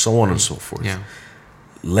 and so on and so forth. Yeah.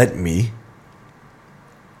 Let me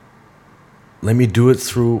do it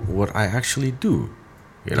through what I actually do.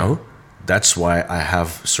 That's why I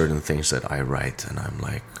have certain things that I write, and I'm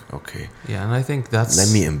like, okay. Yeah, and I think let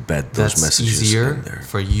me embed those messages easier in there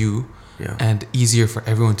for you, and easier for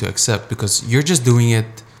everyone to accept, because you're just doing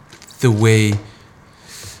it the way,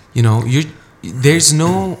 there's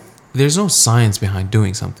no science behind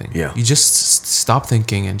doing something. Yeah. You just stop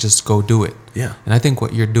thinking and just go do it. Yeah. And I think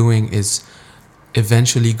what you're doing is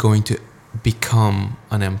eventually going to become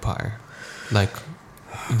an empire. Like,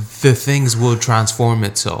 the things will transform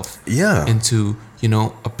itself into,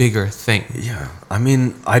 a bigger thing. Yeah. I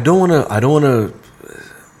mean, I don't want to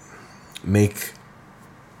make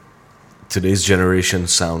today's generation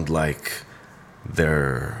sound like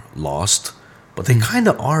they're lost, but they kind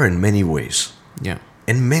of are in many ways. Yeah.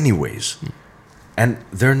 In many ways. And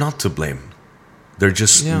they're not to blame. They're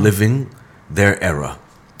just living their era.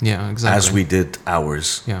 Yeah, exactly. As we did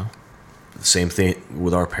ours. Yeah. The same thing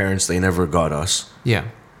with our parents. They never got us. Yeah.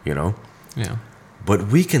 Yeah. But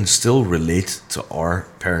we can still relate to our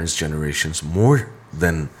parents' generations more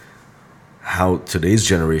than how today's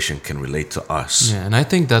generation can relate to us. Yeah, and I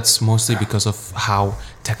think that's mostly because of how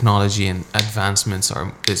technology and advancements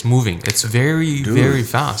is moving. It's very, very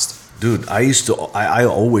fast. Dude, I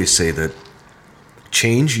always say that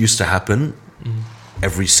change used to happen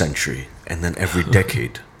every century, and then every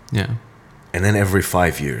decade. Yeah. And then every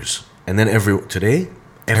 5 years. And then every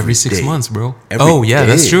 6 months, bro. Day.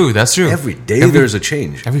 That's true. That's true. Every day there's a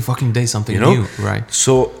change. Every fucking day something new, right?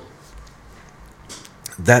 So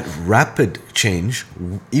that rapid change,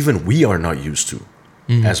 even we are not used to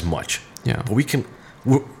as much. Yeah. But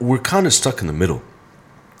we're kind of stuck in the middle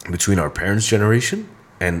between our parents' generation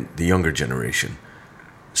and the younger generation.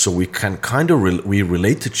 So we can kind of we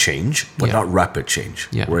relate to change, but not rapid change.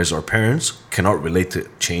 Yeah. Whereas our parents cannot relate to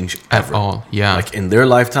change ever. At all. Yeah. Like in their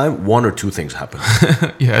lifetime, one or two things happen.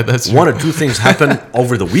 Yeah, that's true. One or two things happen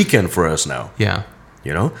over the weekend for us now. Yeah.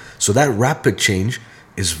 So that rapid change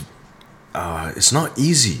is it's not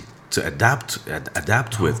easy to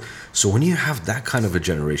adapt with. So when you have that kind of a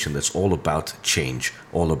generation that's all about change,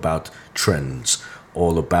 all about trends,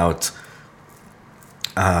 all about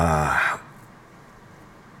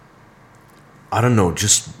I don't know,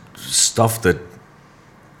 just stuff that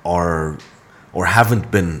are or haven't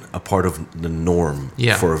been a part of the norm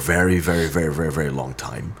for a very, very, very, very, very long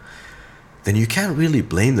time, then you can't really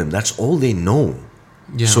blame them. That's all they know.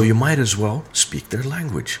 Yeah. So you might as well speak their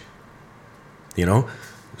language.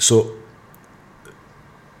 So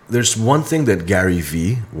there's one thing that Gary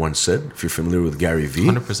Vee once said. If you're familiar with Gary Vee,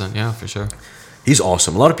 100%, yeah, for sure. he's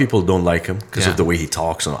awesome. A lot of people don't like him because Yeah. of the way he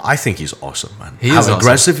talks. And I think he's awesome, man. He How is awesome.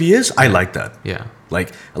 aggressive he is, I like that. Yeah.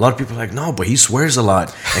 Like, a lot of people are like, no, but he swears a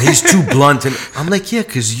lot and he's too blunt. And I'm like, yeah,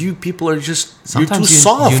 because you people are just, you're too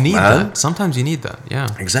soft, you need man. that. Sometimes you need that, yeah.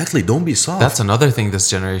 Exactly, don't be soft. That's another thing this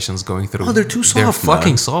generation's going through. Oh, they're too soft, They're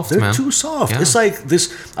fucking man. soft, They're man. too soft. Yeah. It's like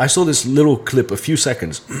this. I saw this little clip, a few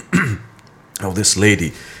seconds, of this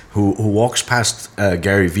lady who walks past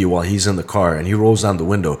Gary Vee while he's in the car, and he rolls down the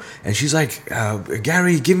window, and she's like,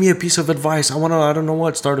 Gary, give me a piece of advice. I don't know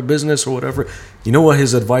what, start a business or whatever. You know what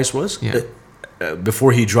his advice was? Yeah.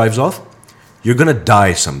 Before he drives off? You're going to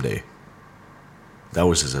die someday. That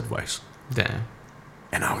was his advice. Damn.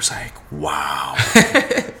 And I was like, wow.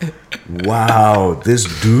 Wow, this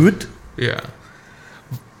dude. Yeah.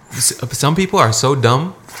 Some people are so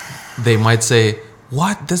dumb, they might say,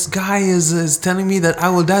 what? This guy is telling me that I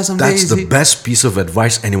will die someday? That's the best piece of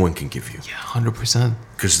advice anyone can give you. Yeah, 100%.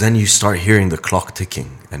 Because then you start hearing the clock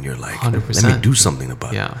ticking and you're like, 100%. let me do something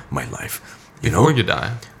about Yeah. my life. Before you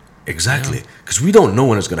die. Exactly. Because we don't know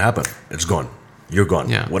when it's going to happen. It's gone. You're gone.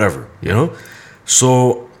 Yeah. Whatever. You know?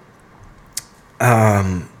 So,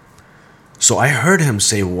 so I heard him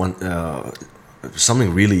say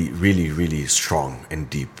something really, really, really strong and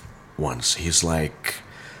deep once. He's like,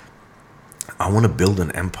 I want to build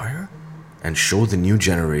an empire and show the new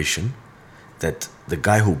generation that the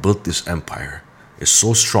guy who built this empire is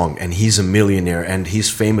so strong and he's a millionaire and he's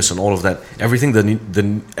famous and all of that. Everything that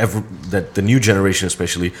the new generation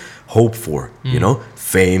especially hope for, you know,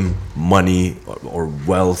 fame, money, or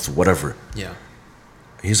wealth, whatever. Yeah.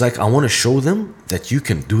 He's like, I want to show them that you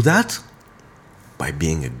can do that by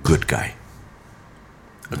being a good guy,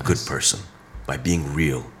 a good person, by being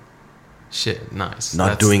real. Shit, nice.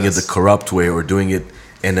 Not doing it the corrupt way or doing it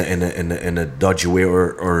in a dodgy way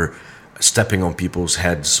or stepping on people's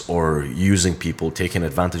heads or using people, taking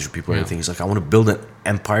advantage of people or anything. He's like, I want to build an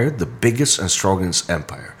empire, the biggest and strongest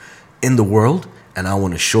empire in the world, and I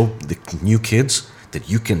want to show the new kids that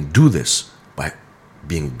you can do this by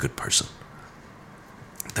being a good person.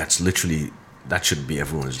 That's literally, that should be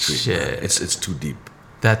everyone's dream. Shit. It's too deep.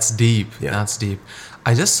 That's deep. Yeah. That's deep.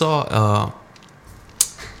 I just saw,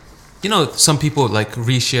 you know, some people like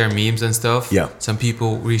reshare memes and stuff. Yeah. Some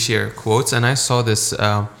people reshare quotes. And I saw this,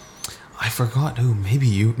 I forgot who, maybe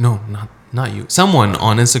you. No, not you. Someone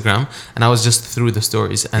on Instagram. And I was just through the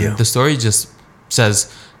stories. And the story just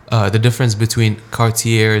says the difference between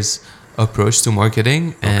Cartier's approach to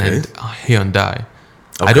marketing and Hyundai.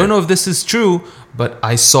 Okay. I don't know if this is true, but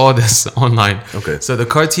I saw this online. Okay. So the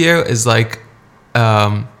Cartier is like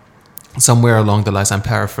somewhere along the lines, I'm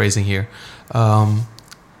paraphrasing here.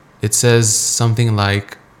 It says something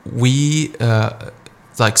like,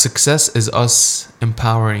 like success is us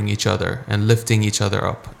empowering each other and lifting each other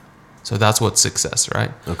up. So that's what success,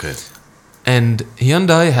 right? Okay. And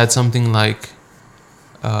Hyundai had something like,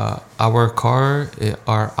 our car,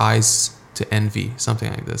 our eyes to envy,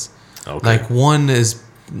 something like this. Okay. Like one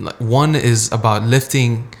is about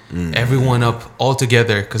lifting everyone up all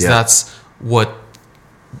together because that's what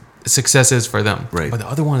success is for them. Right. But the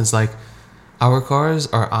other one is like, our cars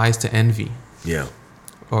are eyes to envy. Yeah.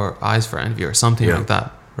 Or eyes for envy or something like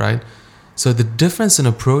that, right? So the difference in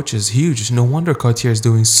approach is huge. No wonder Cartier is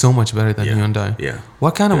doing so much better than Hyundai. Yeah.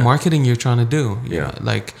 What kind of marketing you're trying to do? Yeah.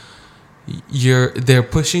 Like they're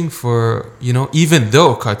pushing for, you know, even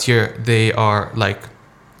though Cartier, they are like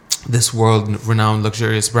this world-renowned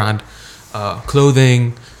luxurious brand,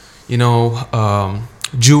 clothing, you know,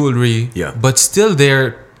 jewelry. Yeah. But still,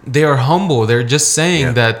 they are humble. They're just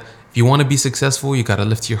saying that if you want to be successful, you got to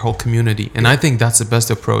lift your whole community. And I think that's the best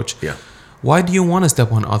approach. Yeah. Why do you want to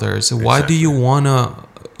step on others? Why Exactly. do you want to,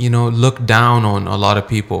 you know, look down on a lot of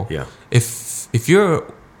people? Yeah. If you're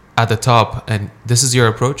at the top and this is your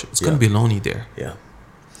approach, it's going to be lonely there. Yeah.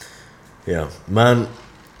 Yeah. Man,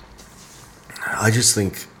 I just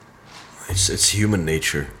think it's human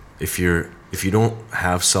nature. If you don't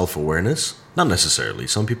have self-awareness, not necessarily.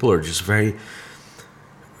 Some people are just very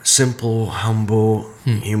simple, humble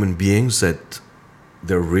human beings that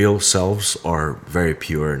their real selves are very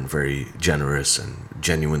pure and very generous and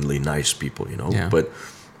genuinely nice people, you know? Yeah. But,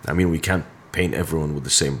 I mean, we can't paint everyone with the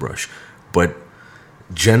same brush. But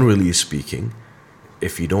generally speaking,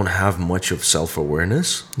 if you don't have much of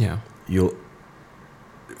self-awareness, you'll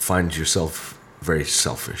find yourself very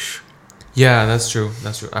selfish. Yeah, that's true.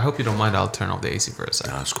 That's true. I hope you don't mind. I'll turn off the AC for a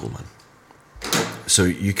second. That's cool, man. So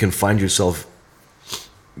you can find yourself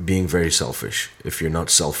being very selfish if you're not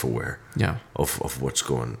self-aware of what's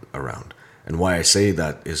going around. And why I say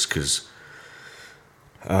that is because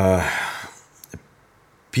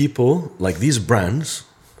people like these brands,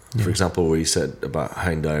 for example, what you said about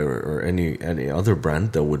Hyundai or any other brand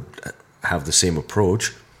that would have the same approach,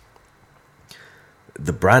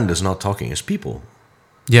 the brand is not talking, it's people.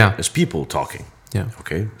 Yeah. It's people talking. Yeah.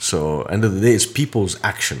 Okay. So end of the day, it's people's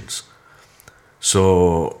actions. So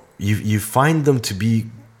you find them to be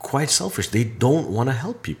quite selfish. They don't want to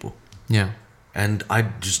help people. Yeah. And I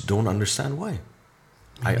just don't understand why.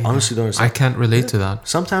 I honestly don't understand. I can't relate to that.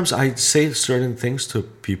 Sometimes I say certain things to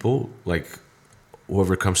people, like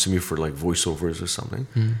whoever comes to me for like voiceovers or something.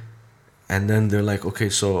 And then they're like, okay,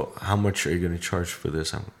 so how much are you going to charge for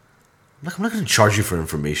this? I'm not going to charge you for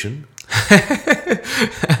information.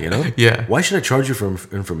 You know? Yeah. Why should I charge you for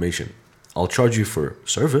information? I'll charge you for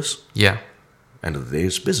service. Yeah. End of the day,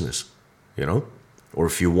 it's business. You know? Or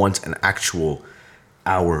if you want an actual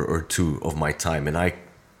hour or two of my time and I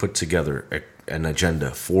put together an agenda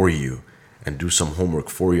for you and do some homework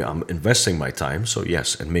for you, I'm investing my time. So yes,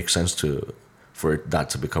 it makes sense for that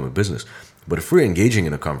to become a business. But if we're engaging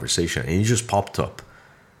in a conversation and you just popped up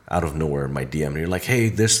out of nowhere in my DM and you're like, hey,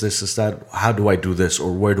 this, that, how do I do this?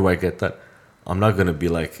 Or where do I get that? I'm not going to be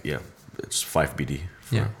like, yeah, it's 5 BD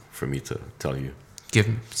for me to tell you.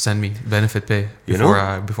 Send me benefit pay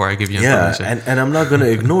before I give you information. Yeah, and I'm not going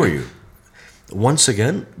to ignore you. Once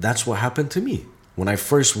again, that's what happened to me. When I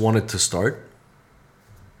first wanted to start,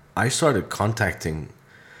 I started contacting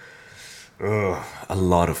a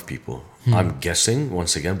lot of people. I'm guessing,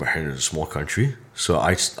 once again, Bahrain is a small country. So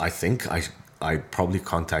I think I probably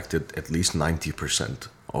contacted at least 90%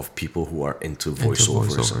 of people who are into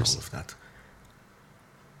voiceovers and all of that.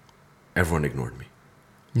 Everyone ignored me.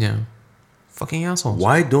 Yeah. Fucking assholes.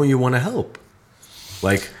 Why don't you want to help?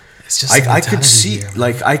 Like, it's just I could see, here,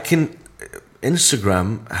 like,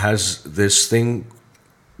 Instagram has this thing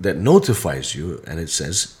that notifies you and it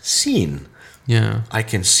says seen. Yeah. I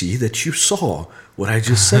can see that you saw what I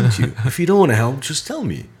just sent you. If you don't want to help, just tell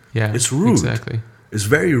me. Yeah. It's rude. Exactly. It's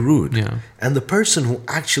very rude. Yeah. And the person who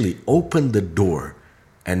actually opened the door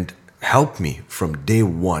and helped me from day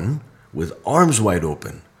one with arms wide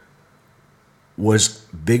open was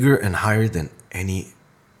bigger and higher than any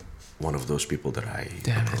one of those people that I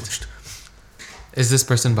approached. Is this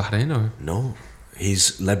person Bahrain or? No.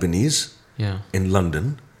 He's Lebanese. Yeah. In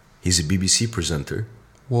London. He's a BBC presenter.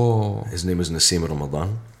 Whoa. His name is Nassim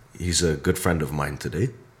Ramadan. He's a good friend of mine today.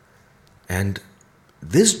 And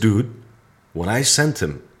this dude, when I sent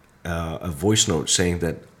him a voice note saying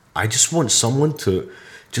that I just want someone to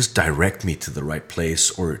just direct me to the right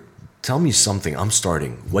place or tell me something, I'm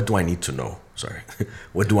starting. What do I need to know? Sorry.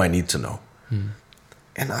 What do I need to know?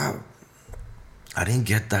 And I didn't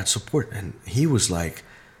get that support. And he was like,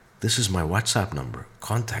 this is my WhatsApp number.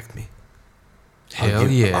 Contact me. Hell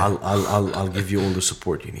yeah. I'll give you all the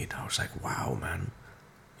support you need. I was like, wow, man.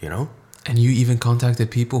 You know? And you even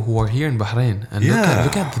contacted people who are here in Bahrain. And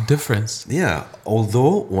look at the difference. Yeah.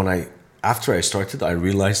 Although after I started, I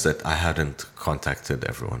realized that I hadn't contacted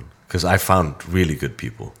everyone. Because I found really good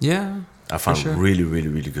people. Yeah. I found really, really,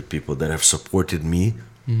 really good people that have supported me.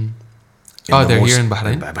 They're here in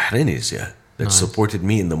Bahrain? Bahrainis, yeah. That supported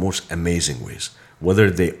me in the most amazing ways. Whether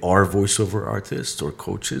they are voiceover artists or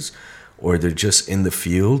coaches, or they're just in the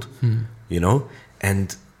field, you know.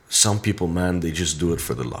 And some people, man, they just do it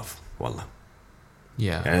for the love. Wallah.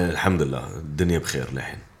 Yeah. And alhamdulillah, dunya bkhair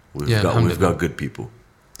lahin. We've got good people.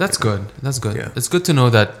 That's good. That's good. Yeah. It's good to know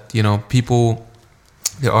that,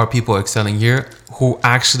 there are people excelling here who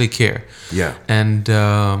actually care. Yeah. And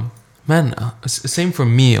same for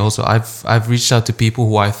me also. I've reached out to people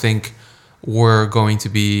who I think were going to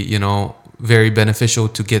be, very beneficial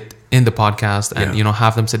to get in the podcast and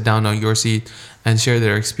have them sit down on your seat and share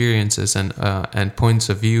their experiences and points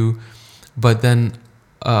of view. But then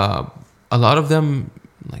a lot of them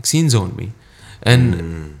scene zoned me,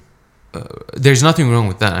 and there's nothing wrong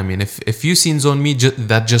with that. I mean, if you scene zone me,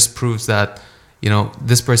 that just proves that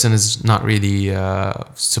this person is not really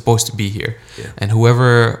supposed to be here, and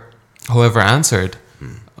whoever answered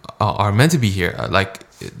are meant to be here. Like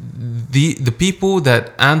the people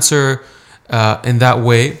that answer in that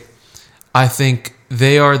way, I think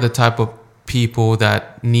they are the type of people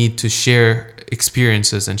that need to share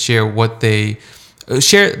experiences and share what they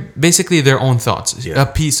share, basically their own thoughts, a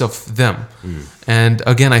piece of them. And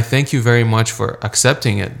again, I thank you very much for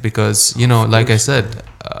accepting it, because like I said,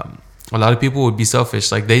 a lot of people would be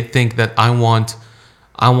selfish. Like they think that I want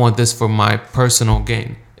this for my personal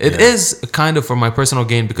gain. It is kind of for my personal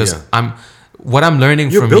gain, because what I'm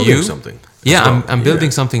learning You're from building you. Something. Yeah, I'm building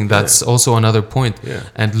something. That's also another point. Yeah.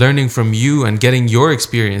 And learning from you and getting your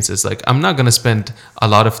experiences. Like I'm not gonna spend a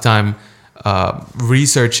lot of time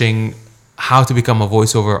researching how to become a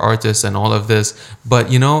voiceover artist and all of this.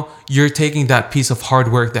 But, you know, you're taking that piece of hard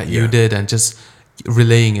work that you did and just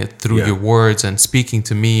relaying it through your words and speaking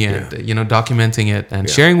to me and, you know, documenting it and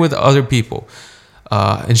sharing with other people.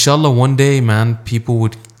 Inshallah, one day, man, people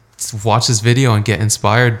would watch this video and get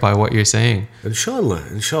inspired by what you're saying. Inshallah.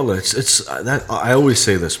 It's that I always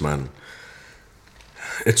say this, man.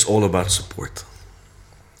 It's all about support.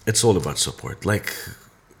 It's all about support. Like,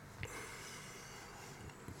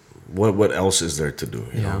 what else is there to do?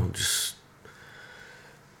 You know, just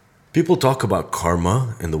people talk about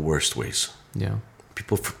karma in the worst ways. Yeah.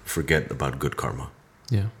 People forget about good karma.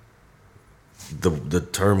 Yeah. The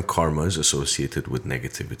term karma is associated with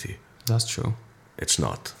negativity. That's true. It's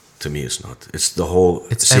not. To me, it's not. It's the whole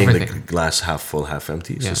seeing everything. The glass half full, half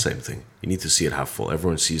empty. It's the same thing. You need to see it half full.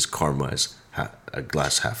 Everyone sees karma as a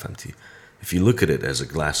glass half empty. If you look at it as a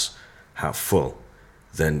glass half full,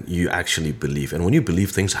 then you actually believe. And when you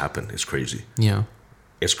believe, things happen. It's crazy. Yeah.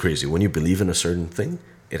 It's crazy. When you believe in a certain thing,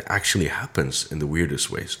 it actually happens in the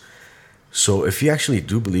weirdest ways. So if you actually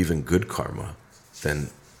do believe in good karma,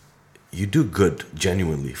 then you do good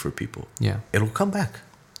genuinely for people. Yeah. It'll come back.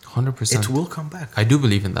 100%. It will come back. I do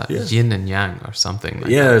believe in that. Yeah. Yin and yang or something like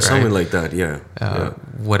that, right? Something like that. Yeah.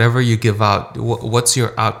 Whatever you give out, what's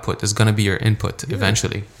your output is going to be your input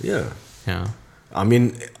eventually. Yeah. Yeah. I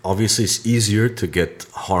mean, obviously, it's easier to get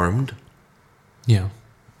harmed. Yeah.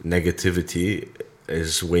 Negativity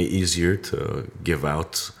is way easier to give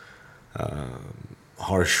out.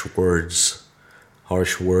 Harsh words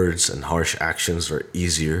and harsh actions are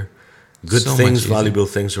easier. Good things, valuable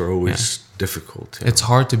things are always difficult. It's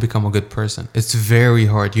hard to become a good person. It's very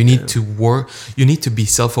hard. You need to work. You need to be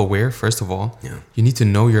self-aware, first of all. Yeah. You need to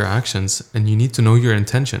know your actions and you need to know your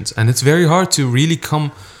intentions. And it's very hard to really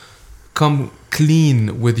come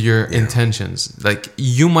clean with your intentions. Like,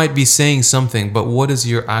 you might be saying something, but what is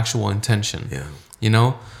your actual intention? Yeah. You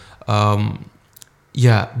know?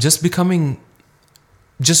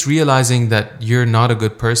 Just realizing that you're not a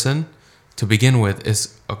good person to begin with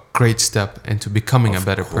is a great step into becoming a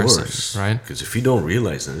better person, right? Because if you don't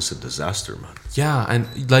realize that, it's a disaster, man. Yeah, and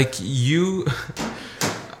like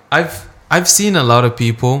I've seen a lot of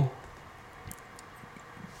people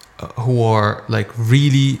who are like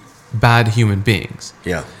really bad human beings.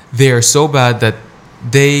 Yeah. They are so bad that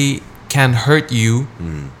they can hurt you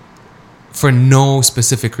for no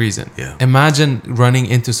specific reason. Yeah. Imagine running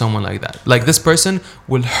into someone like that. Like, this person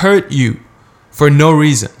will hurt you for no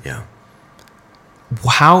reason. Yeah.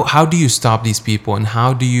 How do you stop these people, and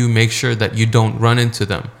how do you make sure that you don't run into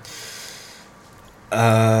them?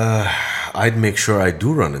 I'd make sure I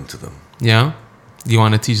do run into them. Yeah? Do you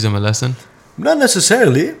want to teach them a lesson? Not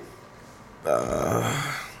necessarily.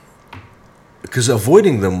 Because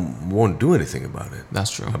avoiding them won't do anything about it.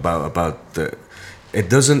 That's true. It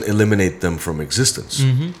doesn't eliminate them from existence.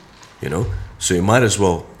 Mm-hmm. You know? So you might as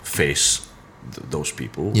well face those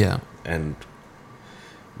people. Yeah. And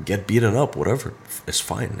get beaten up, whatever. It's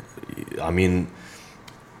fine. I mean,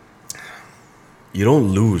 you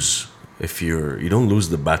don't lose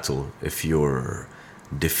the battle if you're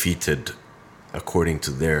defeated according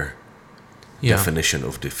to their definition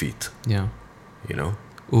of defeat. Yeah. You know?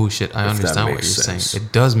 Oh shit, I understand what you're saying.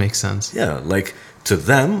 It does make sense. Yeah, like to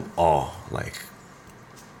them,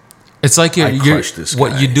 it's like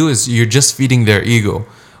what you do is you're just feeding their ego,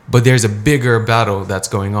 but there's a bigger battle that's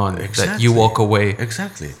going on that you walk away.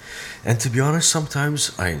 Exactly. And to be honest,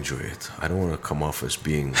 sometimes I enjoy it. I don't want to come off as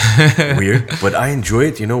being weird, but I enjoy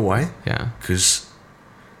it. You know why? Yeah. Because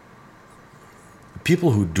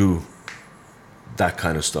people who do that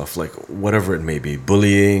kind of stuff, like whatever it may be,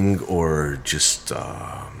 bullying or just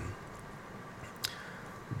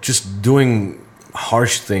doing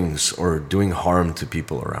harsh things or doing harm to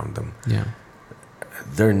people around them. Yeah.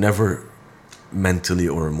 They're never mentally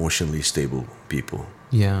or emotionally stable people.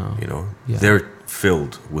 Yeah. You know? Yeah. They're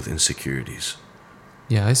filled with insecurities.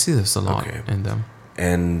 Yeah, I see this a lot in them.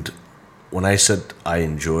 And when I said I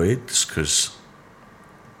enjoy it, it's because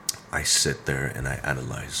I sit there and I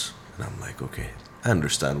analyze. And I'm like, okay, I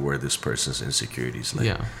understand where this person's insecurities lie.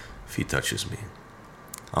 Yeah. If he touches me,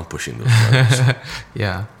 I'm pushing those buttons.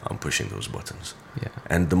 Yeah. I'm pushing those buttons. Yeah.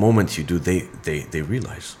 And the moment you do, they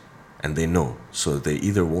realize and they know. So they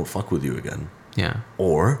either won't fuck with you again. Yeah.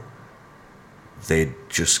 Or they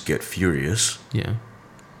just get furious. Yeah.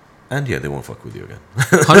 And they won't fuck with you again.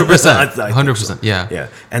 100%. 100%. So. Yeah. Yeah.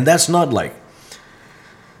 And that's not like,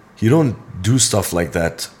 you don't do stuff like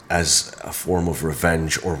that as a form of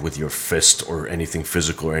revenge or with your fist or anything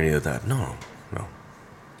physical or any of that. No.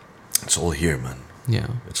 It's all here, man. Yeah.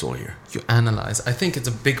 It's all here. You analyze. I think it's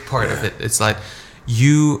a big part of it. It's like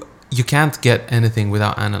you you can't get anything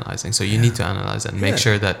without analyzing. So you need to analyze and make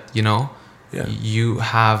sure that, you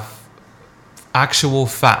have actual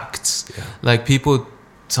facts. Yeah. Like people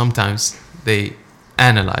sometimes they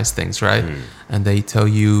analyze things, right? And they tell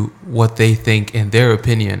you what they think in their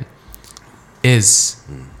opinion is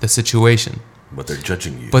the situation. But they're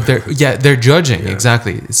judging you. But they're judging,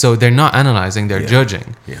 exactly. So they're not analyzing, they're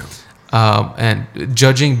judging. Yeah. And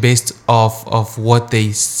judging based off of what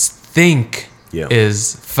they think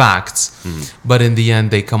is facts. But in the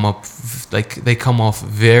end they come off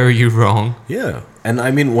very wrong. Yeah. And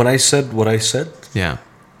I mean, when I said what I said,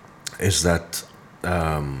 is that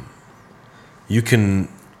you can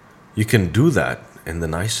do that in the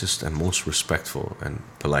nicest and most respectful and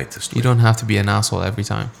politest way. You don't have to be an asshole every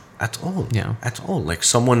time. At all. Yeah. At all. Like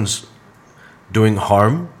someone's doing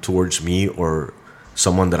harm towards me or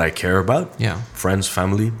someone that I care about. Yeah. Friends,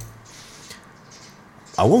 family.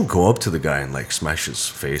 I won't go up to the guy and like smash his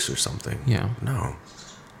face or something. Yeah. No.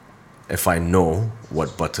 If I know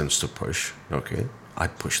what buttons to push, okay,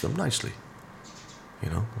 I'd push them nicely.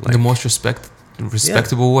 Like, the most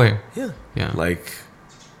respectable way. Yeah. Yeah. Like,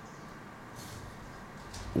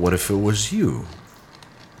 what if it was you?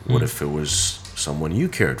 What if it was someone you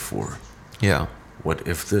cared for? Yeah. What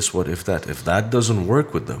if this? What if that? If that doesn't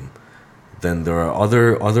work with them, then there are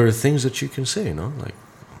other things that you can say. Like,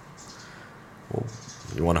 well,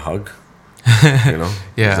 you want a hug? Yeah.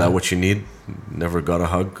 Is that what you need? Never got a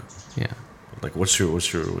hug? Yeah. Like, what's your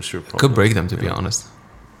problem? Could break them, to be honest.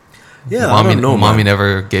 Yeah, mommy, I don't know, mommy man.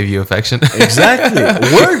 never gave you affection. Exactly.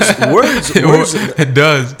 Words. It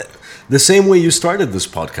does. The same way you started this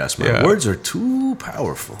podcast, man. Yeah. Words are too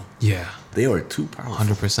powerful. Yeah. They are too powerful.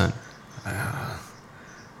 100%.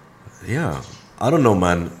 Yeah. I don't know,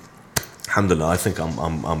 man. Alhamdulillah, I think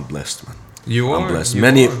I'm blessed, man. You are. I'm blessed. You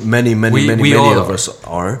Many all of are. us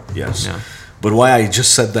are. Yes. Yeah. But why I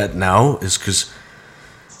just said that now is because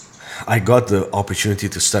I got the opportunity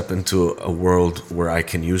to step into a world where I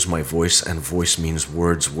can use my voice, and voice means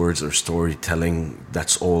words. Words are storytelling.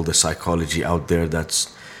 That's all the psychology out there.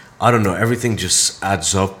 I don't know. Everything just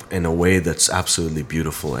adds up in a way that's absolutely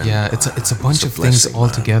beautiful. And it's a bunch of things blessing, all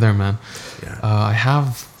together, man. Yeah. I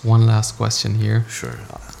have one last question here. Sure.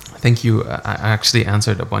 I think I actually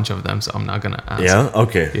answered a bunch of them, so I'm not gonna ask. Yeah.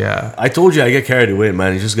 Okay. Yeah. I told you I get carried away,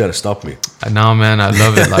 man. You just gotta stop me. No, man, I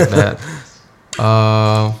love it like that.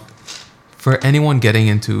 For anyone getting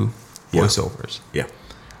into voiceovers,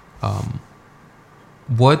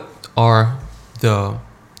 what are the?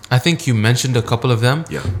 I think you mentioned a couple of them.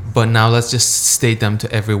 Yeah. But now let's just state them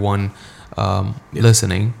to everyone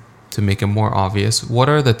listening to make it more obvious. What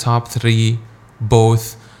are the top 3,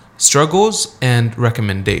 both struggles and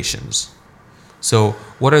recommendations? So,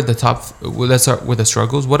 what are the top? Let's start with the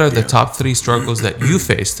struggles. What are the top 3 struggles that you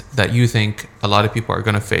faced that you think a lot of people are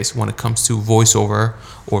going to face when it comes to voiceover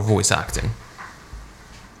or voice acting?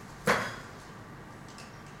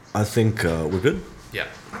 I think we're good. Yeah.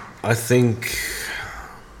 I think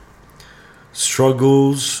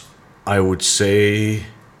struggles, I would say,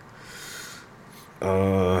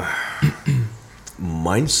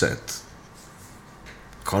 mindset,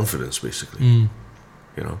 confidence, basically.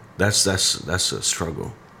 That's a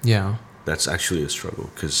struggle. Yeah. That's actually a struggle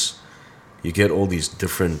because you get all these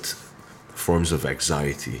different forms of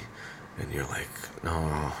anxiety, and you're like,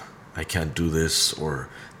 no, I can't do this. Or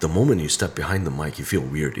the moment you step behind the mic, you feel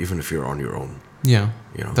weird, even if you're on your own. Yeah.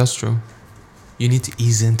 That's true. You need to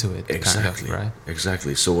ease into it. Exactly. Kind of, right?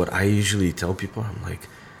 Exactly. So what I usually tell people, I'm like,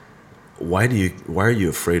 why are you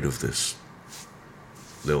afraid of this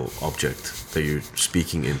little object that you're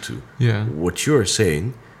speaking into? Yeah. What you're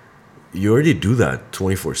saying, you already do that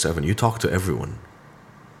 24/7. You talk to everyone.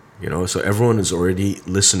 So everyone is already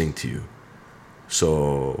listening to you.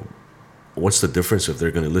 So what's the difference if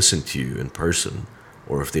they're going to listen to you in person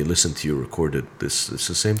or if they listen to you recorded? It's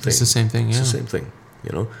the same thing. It's the same thing, It's the same thing,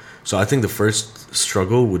 So I think the first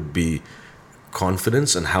struggle would be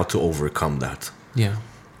confidence and how to overcome that. Yeah.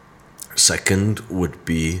 Second would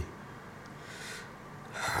be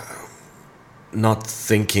not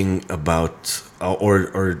thinking about,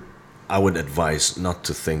 or I would advise not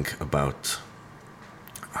to think about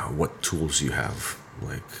what tools you have.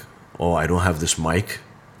 Like, I don't have this mic,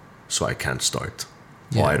 so I can't start.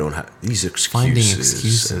 Yeah. I don't have these Finding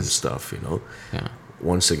excuses and stuff. Yeah.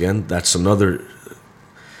 Once again, that's another.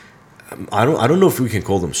 I don't know if we can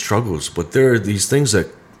call them struggles, but there are these things that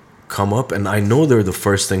come up, and I know they're the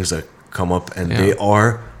first things that come up, and they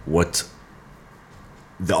are what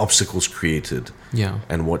the obstacles created,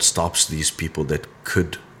 and what stops these people that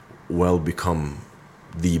could well become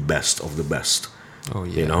the best of the best. Oh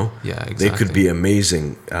yeah. Yeah, exactly. They could be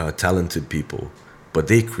amazing, talented people, but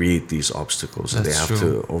they create these obstacles that they have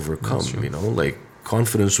to overcome. You know, like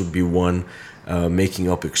confidence would be one. Making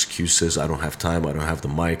up excuses. I don't have time. I don't have the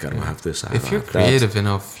mic. I don't have this. If you're creative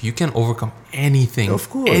enough, you can overcome anything. Of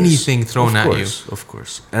course, anything thrown at you. Of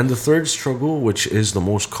course. And the third struggle, which is the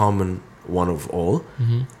most common one of all,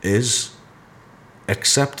 is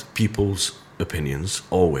accept people's opinions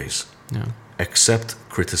always. Yeah. Accept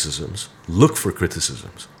criticisms. Look for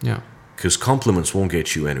criticisms. Yeah. Because compliments won't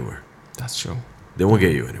get you anywhere. That's true. They won't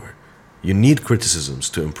get you anywhere. You need criticisms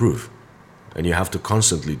to improve. And you have to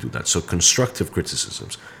constantly do that. So constructive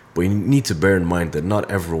criticisms. But you need to bear in mind that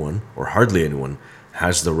not everyone, or hardly anyone,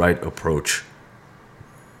 has the right approach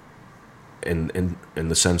in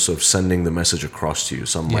the sense of sending the message across to you.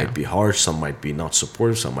 Some might be harsh, some might be not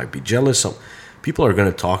supportive, some might be jealous. Some people are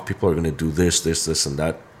going to talk, people are going to do this, and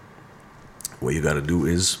that. What you got to do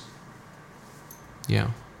is...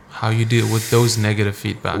 Yeah. How you deal with those negative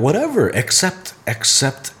feedback. Whatever.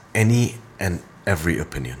 Accept any and every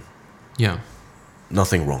opinion. Yeah.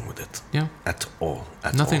 Nothing wrong with it. Yeah. At all.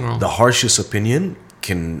 Nothing wrong. The harshest opinion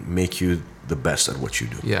can make you the best at what you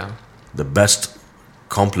do. Yeah. The best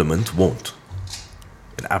compliment won't.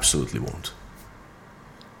 It absolutely won't.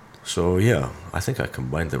 So yeah, I think I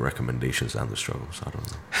combined the recommendations and the struggles. I don't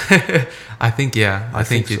know. I think you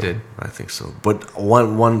so. did. I think so. But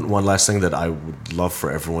one last thing that I would love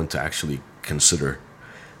for everyone to actually consider,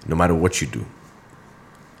 no matter what you do,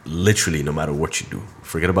 literally no matter what you do,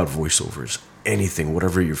 forget about voiceovers, anything,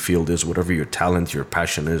 whatever your field is, whatever your talent, your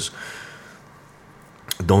passion is,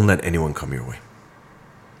 don't let anyone come your way.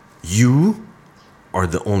 You are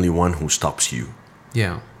the only one who stops you.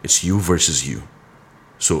 Yeah. It's you versus you.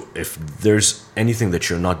 So if there's anything that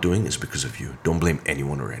you're not doing, it's because of you. Don't blame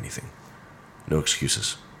anyone or anything. No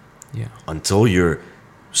excuses. Yeah. Until you're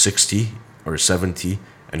 60 or 70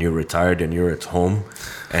 and you're retired and you're at home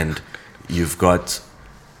and you've got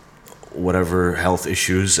whatever health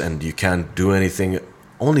issues and you can't do anything,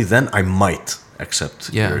 only then I might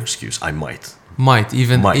accept your excuse. I might.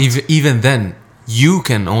 Even then, you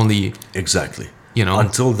can only... Exactly. You know?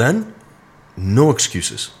 Until then, no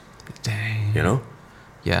excuses. Dang. You know?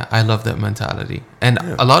 Yeah, I love that mentality. And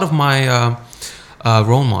a lot of my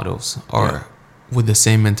role models are with the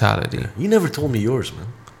same mentality. Yeah. You never told me yours, man.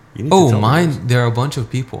 You need to tell mine, me yours. There are a bunch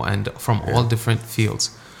of people and from all different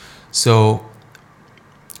fields. So,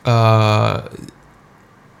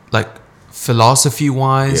 like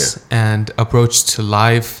philosophy-wise and approach to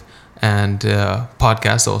life and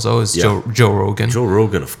podcast also is Joe Rogan. Joe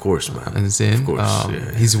Rogan, of course, man. Of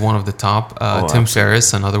course. He's one of the top. Tim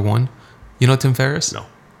Ferriss, another one. You know Tim Ferriss? No.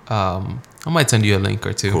 I might send you a link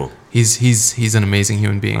or two. Cool. He's an amazing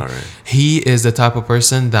human being. All right. He is the type of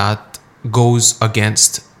person that goes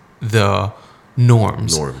against the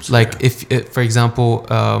norms. Like if for example,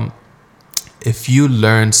 if you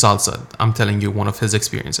learn salsa, I'm telling you one of his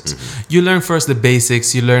experiences. Mm-hmm. You learn first the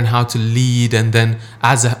basics. You learn how to lead, and then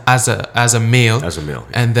as a male,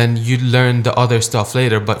 and then you learn the other stuff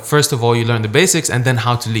later. But first of all, you learn the basics, and then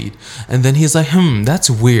how to lead. And then he's like,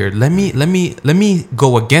 that's weird. Let me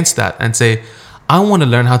go against that and say, I want to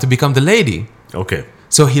learn how to become the lady. Okay.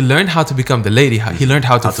 So he learned how to become the lady. He learned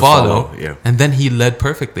how to follow, and then he led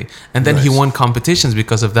perfectly. And then he won competitions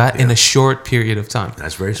because of that in a short period of time.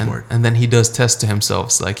 That's very smart. And then he does tests to himself.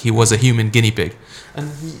 It's like he was a human guinea pig.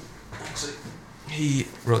 And he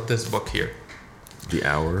wrote this book here. The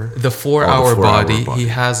 4-Hour Body. He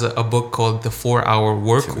has a book called The 4-Hour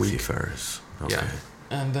Work Timothy Week. Ferriss. Okay.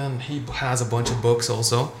 Yeah. And then he has a bunch of books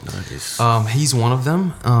also. Nice. He's one of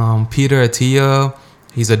them. Peter Attia.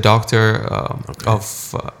 He's a doctor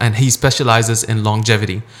and he specializes in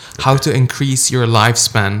longevity, how to increase your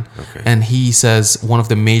lifespan. Okay. And he says one of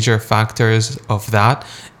the major factors of that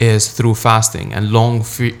is through fasting and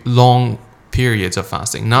long periods of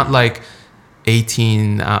fasting. Not like it's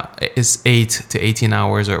 8 to 18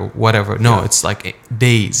 hours or whatever. No, it's like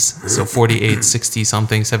days. So 48, 60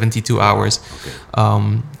 something, 72 hours. Okay.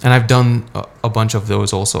 And I've done a bunch of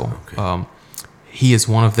those also. Okay. He is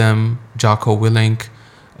one of them. Jocko Willink.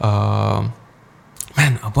 A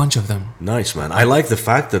bunch of them. Nice, man. I like the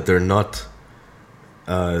fact that they're not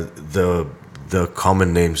the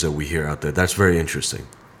common names that we hear out there. That's very interesting.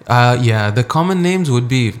 The common names would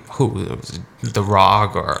be The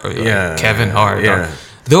Rock or Kevin Hart. Yeah.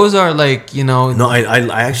 Those are like, No,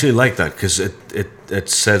 I actually like that because it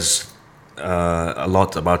says a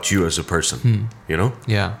lot about you as a person. You know.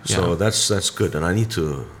 Yeah. So that's good, and I need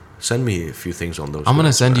to. Send me a few things on those. I'm going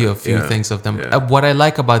to send you a few things of them. What I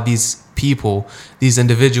like about these people, these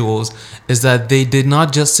individuals, is that they did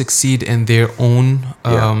not just succeed in their own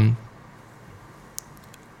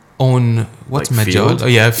own what's Like majal? field? Oh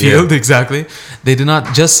yeah, field Yeah. exactly. They do not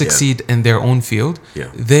just succeed in their own field. Yeah.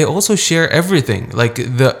 They also share everything, like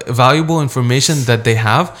the valuable information that they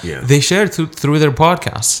have. Yeah. They share through their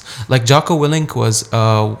podcasts. Like Jocko Willink was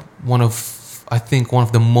one of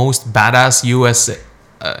the most badass U.S.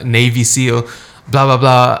 Navy SEAL. Blah blah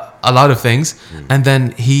blah. A lot of things, and then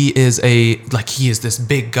he is this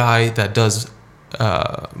big guy that does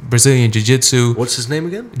Brazilian jiu-jitsu. What's his name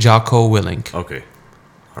again? Jocko Willink. Okay.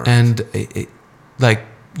 All right. And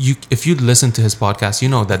if you listen to his podcast, you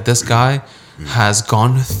know that this guy has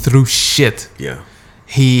gone through shit. Yeah.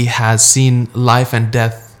 He has seen life and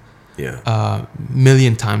death Yeah.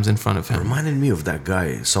 million times in front of him. Reminded me of that guy,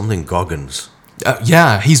 something Goggins.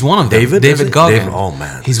 Yeah, he's one of them. David? David Goggins. Oh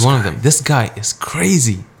man. He's one of them. This guy is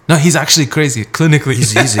crazy. No, he's actually crazy clinically.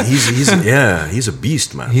 He's a beast,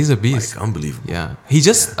 man. He's a beast. Like, unbelievable. Yeah. He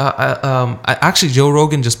just actually Joe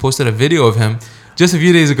Rogan just posted a video of him just a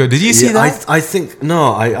few days ago. Did you see that? I think no.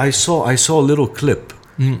 I saw a little clip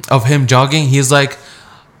Of him jogging. He's like,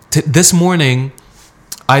 this morning,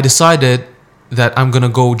 I decided that I'm gonna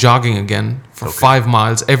go jogging again for 5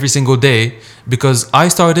 miles every single day because I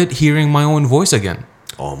started hearing my own voice again.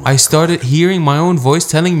 Oh my I started hearing my own voice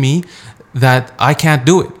telling me that I can't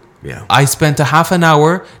do it. Yeah. I spent a half an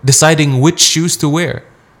hour deciding which shoes to wear.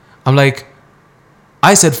 I'm like,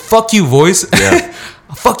 I said, fuck you, voice. Yeah.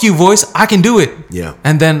 Fuck you, voice. I can do it. Yeah.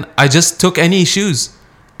 And then I just took any shoes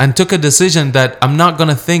and took a decision that I'm not going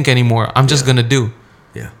to think anymore. I'm just going to do.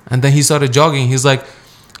 Yeah. And then he started jogging. He's like,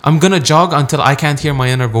 I'm going to jog until I can't hear my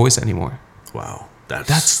inner voice anymore. Wow.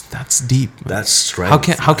 That's deep, man. That's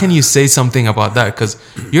strength. How can you say something about that? Because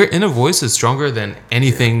your inner voice is stronger than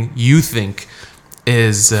anything you think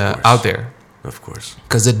is out there. Of course.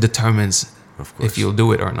 Because it determines if you'll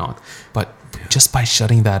do it or not. But just by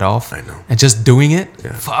shutting that off, I know. and just doing it,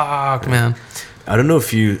 Yeah. fuck, man. I don't know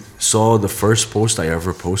if you saw the first post I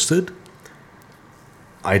ever posted.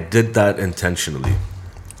 I did that intentionally.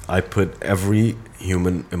 I put every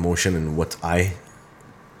human emotion in what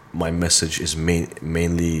my message is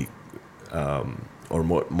mainly, or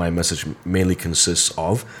what my message mainly consists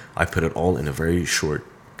of. I put it all in a very short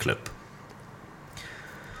clip.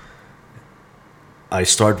 I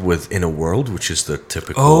start with "In a World," which is the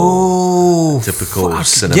typical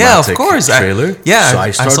cinematic yeah, of course. trailer. So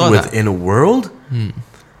I start saw with that. "In a World."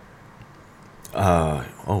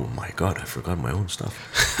 Oh my God, I forgot my own stuff.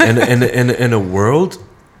 In a world,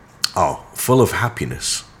 full of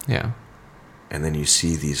happiness. Yeah. And then you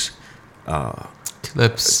see these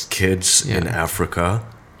Clips. kids in Africa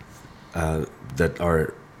that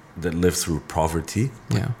live through poverty,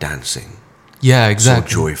 but dancing. Yeah, exactly.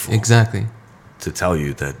 So joyful. Exactly. To tell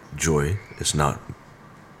you that joy does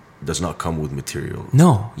not come with material.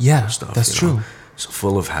 No, yeah, stuff. that's true. So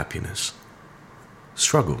full of happiness,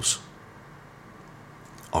 struggles,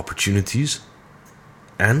 opportunities,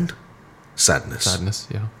 and sadness. Sadness,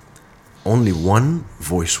 yeah. Only one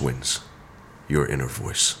voice wins. Your inner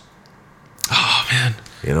voice. Oh man,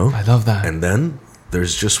 You know? I love that. And then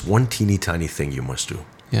there's just one teeny tiny thing you must do.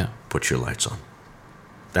 Yeah, Put your lights on.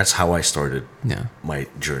 That's how I started yeah, my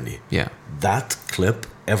journey. yeah. That clip,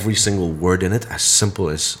 every single word in it, as simple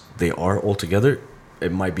as they are altogether,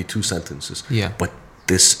 it might be 2 sentences. Yeah. But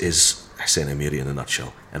this is Hussain Amiri in a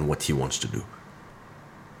nutshell and what he wants to do.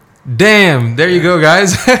 Damn, there you go,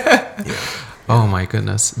 guys. Oh my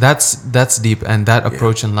goodness, that's deep, and that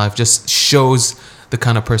approach in life just shows the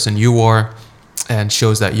kind of person you are, and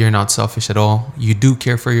shows that you're not selfish at all. You do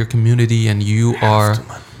care for your community, and you are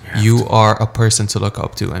a person to look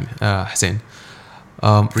up to. Hussain.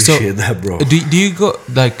 Appreciate that, bro. Do you go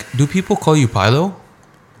do people call you Pilo?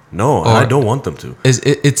 No, and I don't want them to.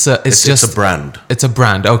 It's just a brand. It's a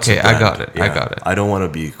brand. Okay, It's a brand. I got it. Yeah. I got it. I don't want to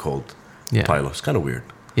be called Yeah. Pilo. It's kind of weird.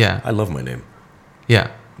 Yeah. I love my name. Yeah.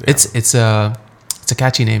 It's a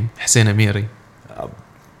catchy name, Hussain Amiri.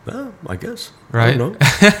 I guess. Right? I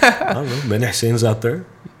don't know. Many Hussains out there.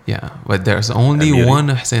 Yeah, but there's only Amiri. one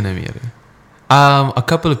Hussain Amiri. A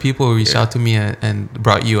couple of people reached out to me and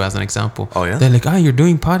brought you as an example. Oh, yeah? They're like, you're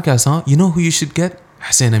doing podcasts, huh? You know who you should get?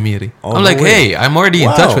 Hussain Amiri. Oh, I'm no like, way. hey, I'm already in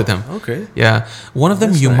touch with him. Okay. Yeah. One of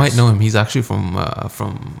them, That's you might nice. know him. He's actually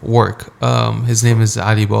from work. His name is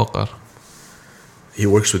Ali Baqar. He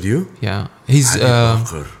works with you? Yeah. He's Ali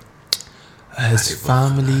Baqar. his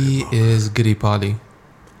family is Gripali.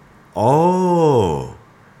 Oh.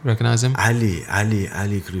 Recognize him? Ali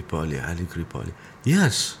Gripali.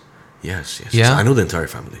 Yes. Yeah? I know the entire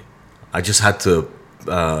family. I just had to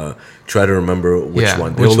try to remember which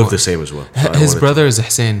one. They which all look one? the same as well. So I His wanted brother is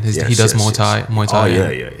Hussain. He does Muay Thai. yes. Muay Thai. Oh,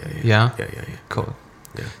 Yeah? yeah. Cool.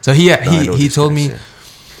 Yeah. So No, I know he these told guys, me,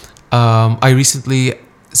 I recently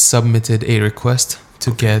submitted a request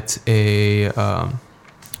to get a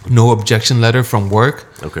no objection letter from work.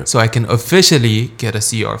 Okay. So I can officially get a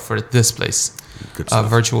CR for this place. Good stuff.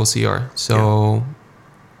 Virtual CR. So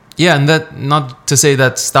yeah, and that, not to say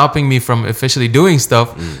that stopping me from officially doing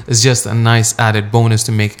stuff is just a nice added bonus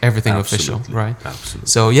to make everything official, right? Absolutely.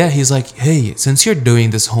 So yeah, he's like, hey, since you're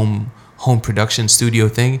doing this home production studio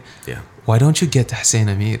thing, why don't you get Hussain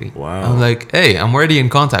Amiri? Wow. I'm like, hey, I'm already in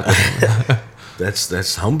contact with him.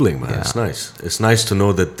 That's humbling, man. It's nice. It's nice to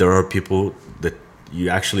know that there are people that you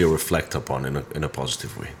actually reflect upon in a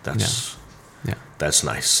positive way. That's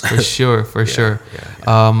nice. For sure.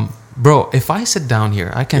 Bro, if I sit down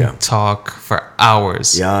here, I can talk for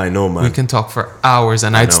hours. Yeah, I know, man. We can talk for hours,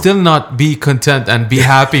 and I'd still not be content and be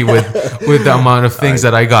happy with the amount of things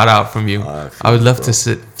that I got out from you. I would love to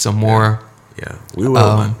sit some more. Yeah, we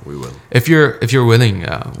will, man. We will. If you're willing,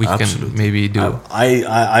 we can maybe do.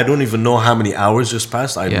 I don't even know how many hours just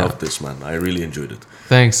passed. I loved this, man. I really enjoyed it.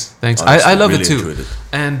 Thanks. Honestly, I love really it too. enjoyed it.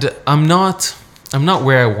 And I'm not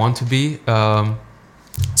where I want to be.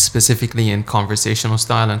 Specifically in conversational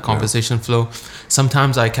style and conversation flow.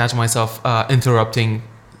 Sometimes I catch myself interrupting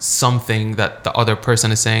something that the other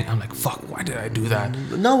person is saying. I'm like, fuck, why did I do that?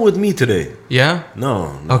 Not with me today. Yeah?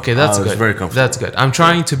 No. Okay, that's good. Very comfortable. That's good. I'm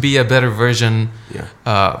trying to be a better version.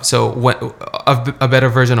 A better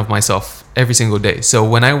version of myself every single day. So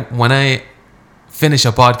when I finish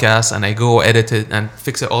a podcast and I go edit it and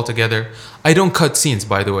fix it all together, I don't cut scenes,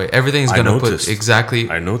 by the way. Everything's gonna put exactly.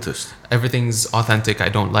 I noticed. Everything's authentic. I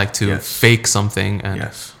don't like to fake something. And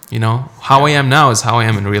how I am now is how I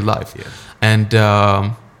am in real life. Yeah. And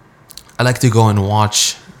I like to go and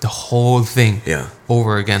watch the whole thing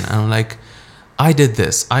over again. And I'm like, I did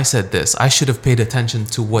this. I said this. I should have paid attention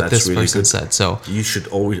to what this really person said. So you should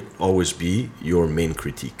always be your main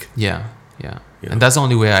critique. Yeah. And that's the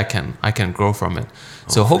only way I can grow from it.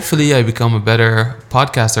 So hopefully I become a better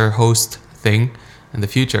podcaster, host thing in the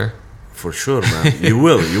future. For sure, man. You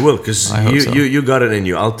will, because you got it in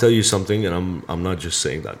you. I'll tell you something, and I'm not just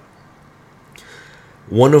saying that.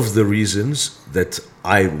 One of the reasons that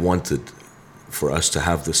I wanted for us to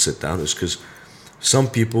have this sit down is because some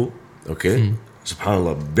people,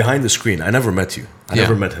 subhanAllah, behind the screen, I never met you. I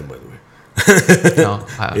never met him, by the way.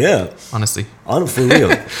 Honestly, for real.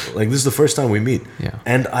 Like, this is the first time we meet,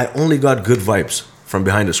 and I only got good vibes from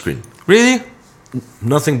behind the screen. Really?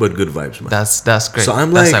 Nothing but good vibes, man. That's great. So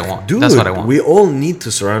I'm that's like, dude, that's what I want. We all need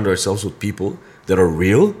to surround ourselves with people that are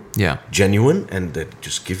real, genuine, and that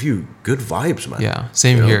just give you good vibes, man. Yeah,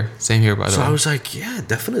 same here, by the way. So I was like,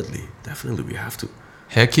 definitely, we have to.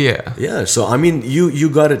 Heck yeah. Yeah, so I mean, you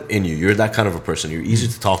got it in you. You're that kind of a person. You're easy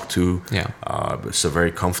to talk to. Yeah. It's a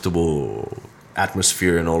very comfortable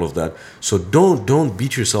atmosphere and all of that. So don't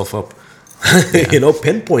beat yourself up.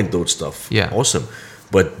 Pinpoint those stuff. Yeah. Awesome.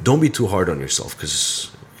 But don't be too hard on yourself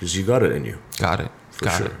because you got it in you. Got it. For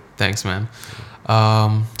sure. Thanks, man.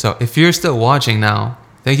 So if you're still watching now,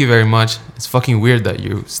 thank you very much. It's fucking weird that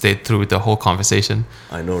you stayed through the whole conversation.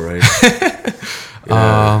 I know, right?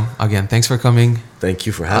 Again, thanks for coming. Thank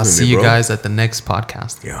you for having me, I'll see you guys at the next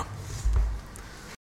podcast. Yeah.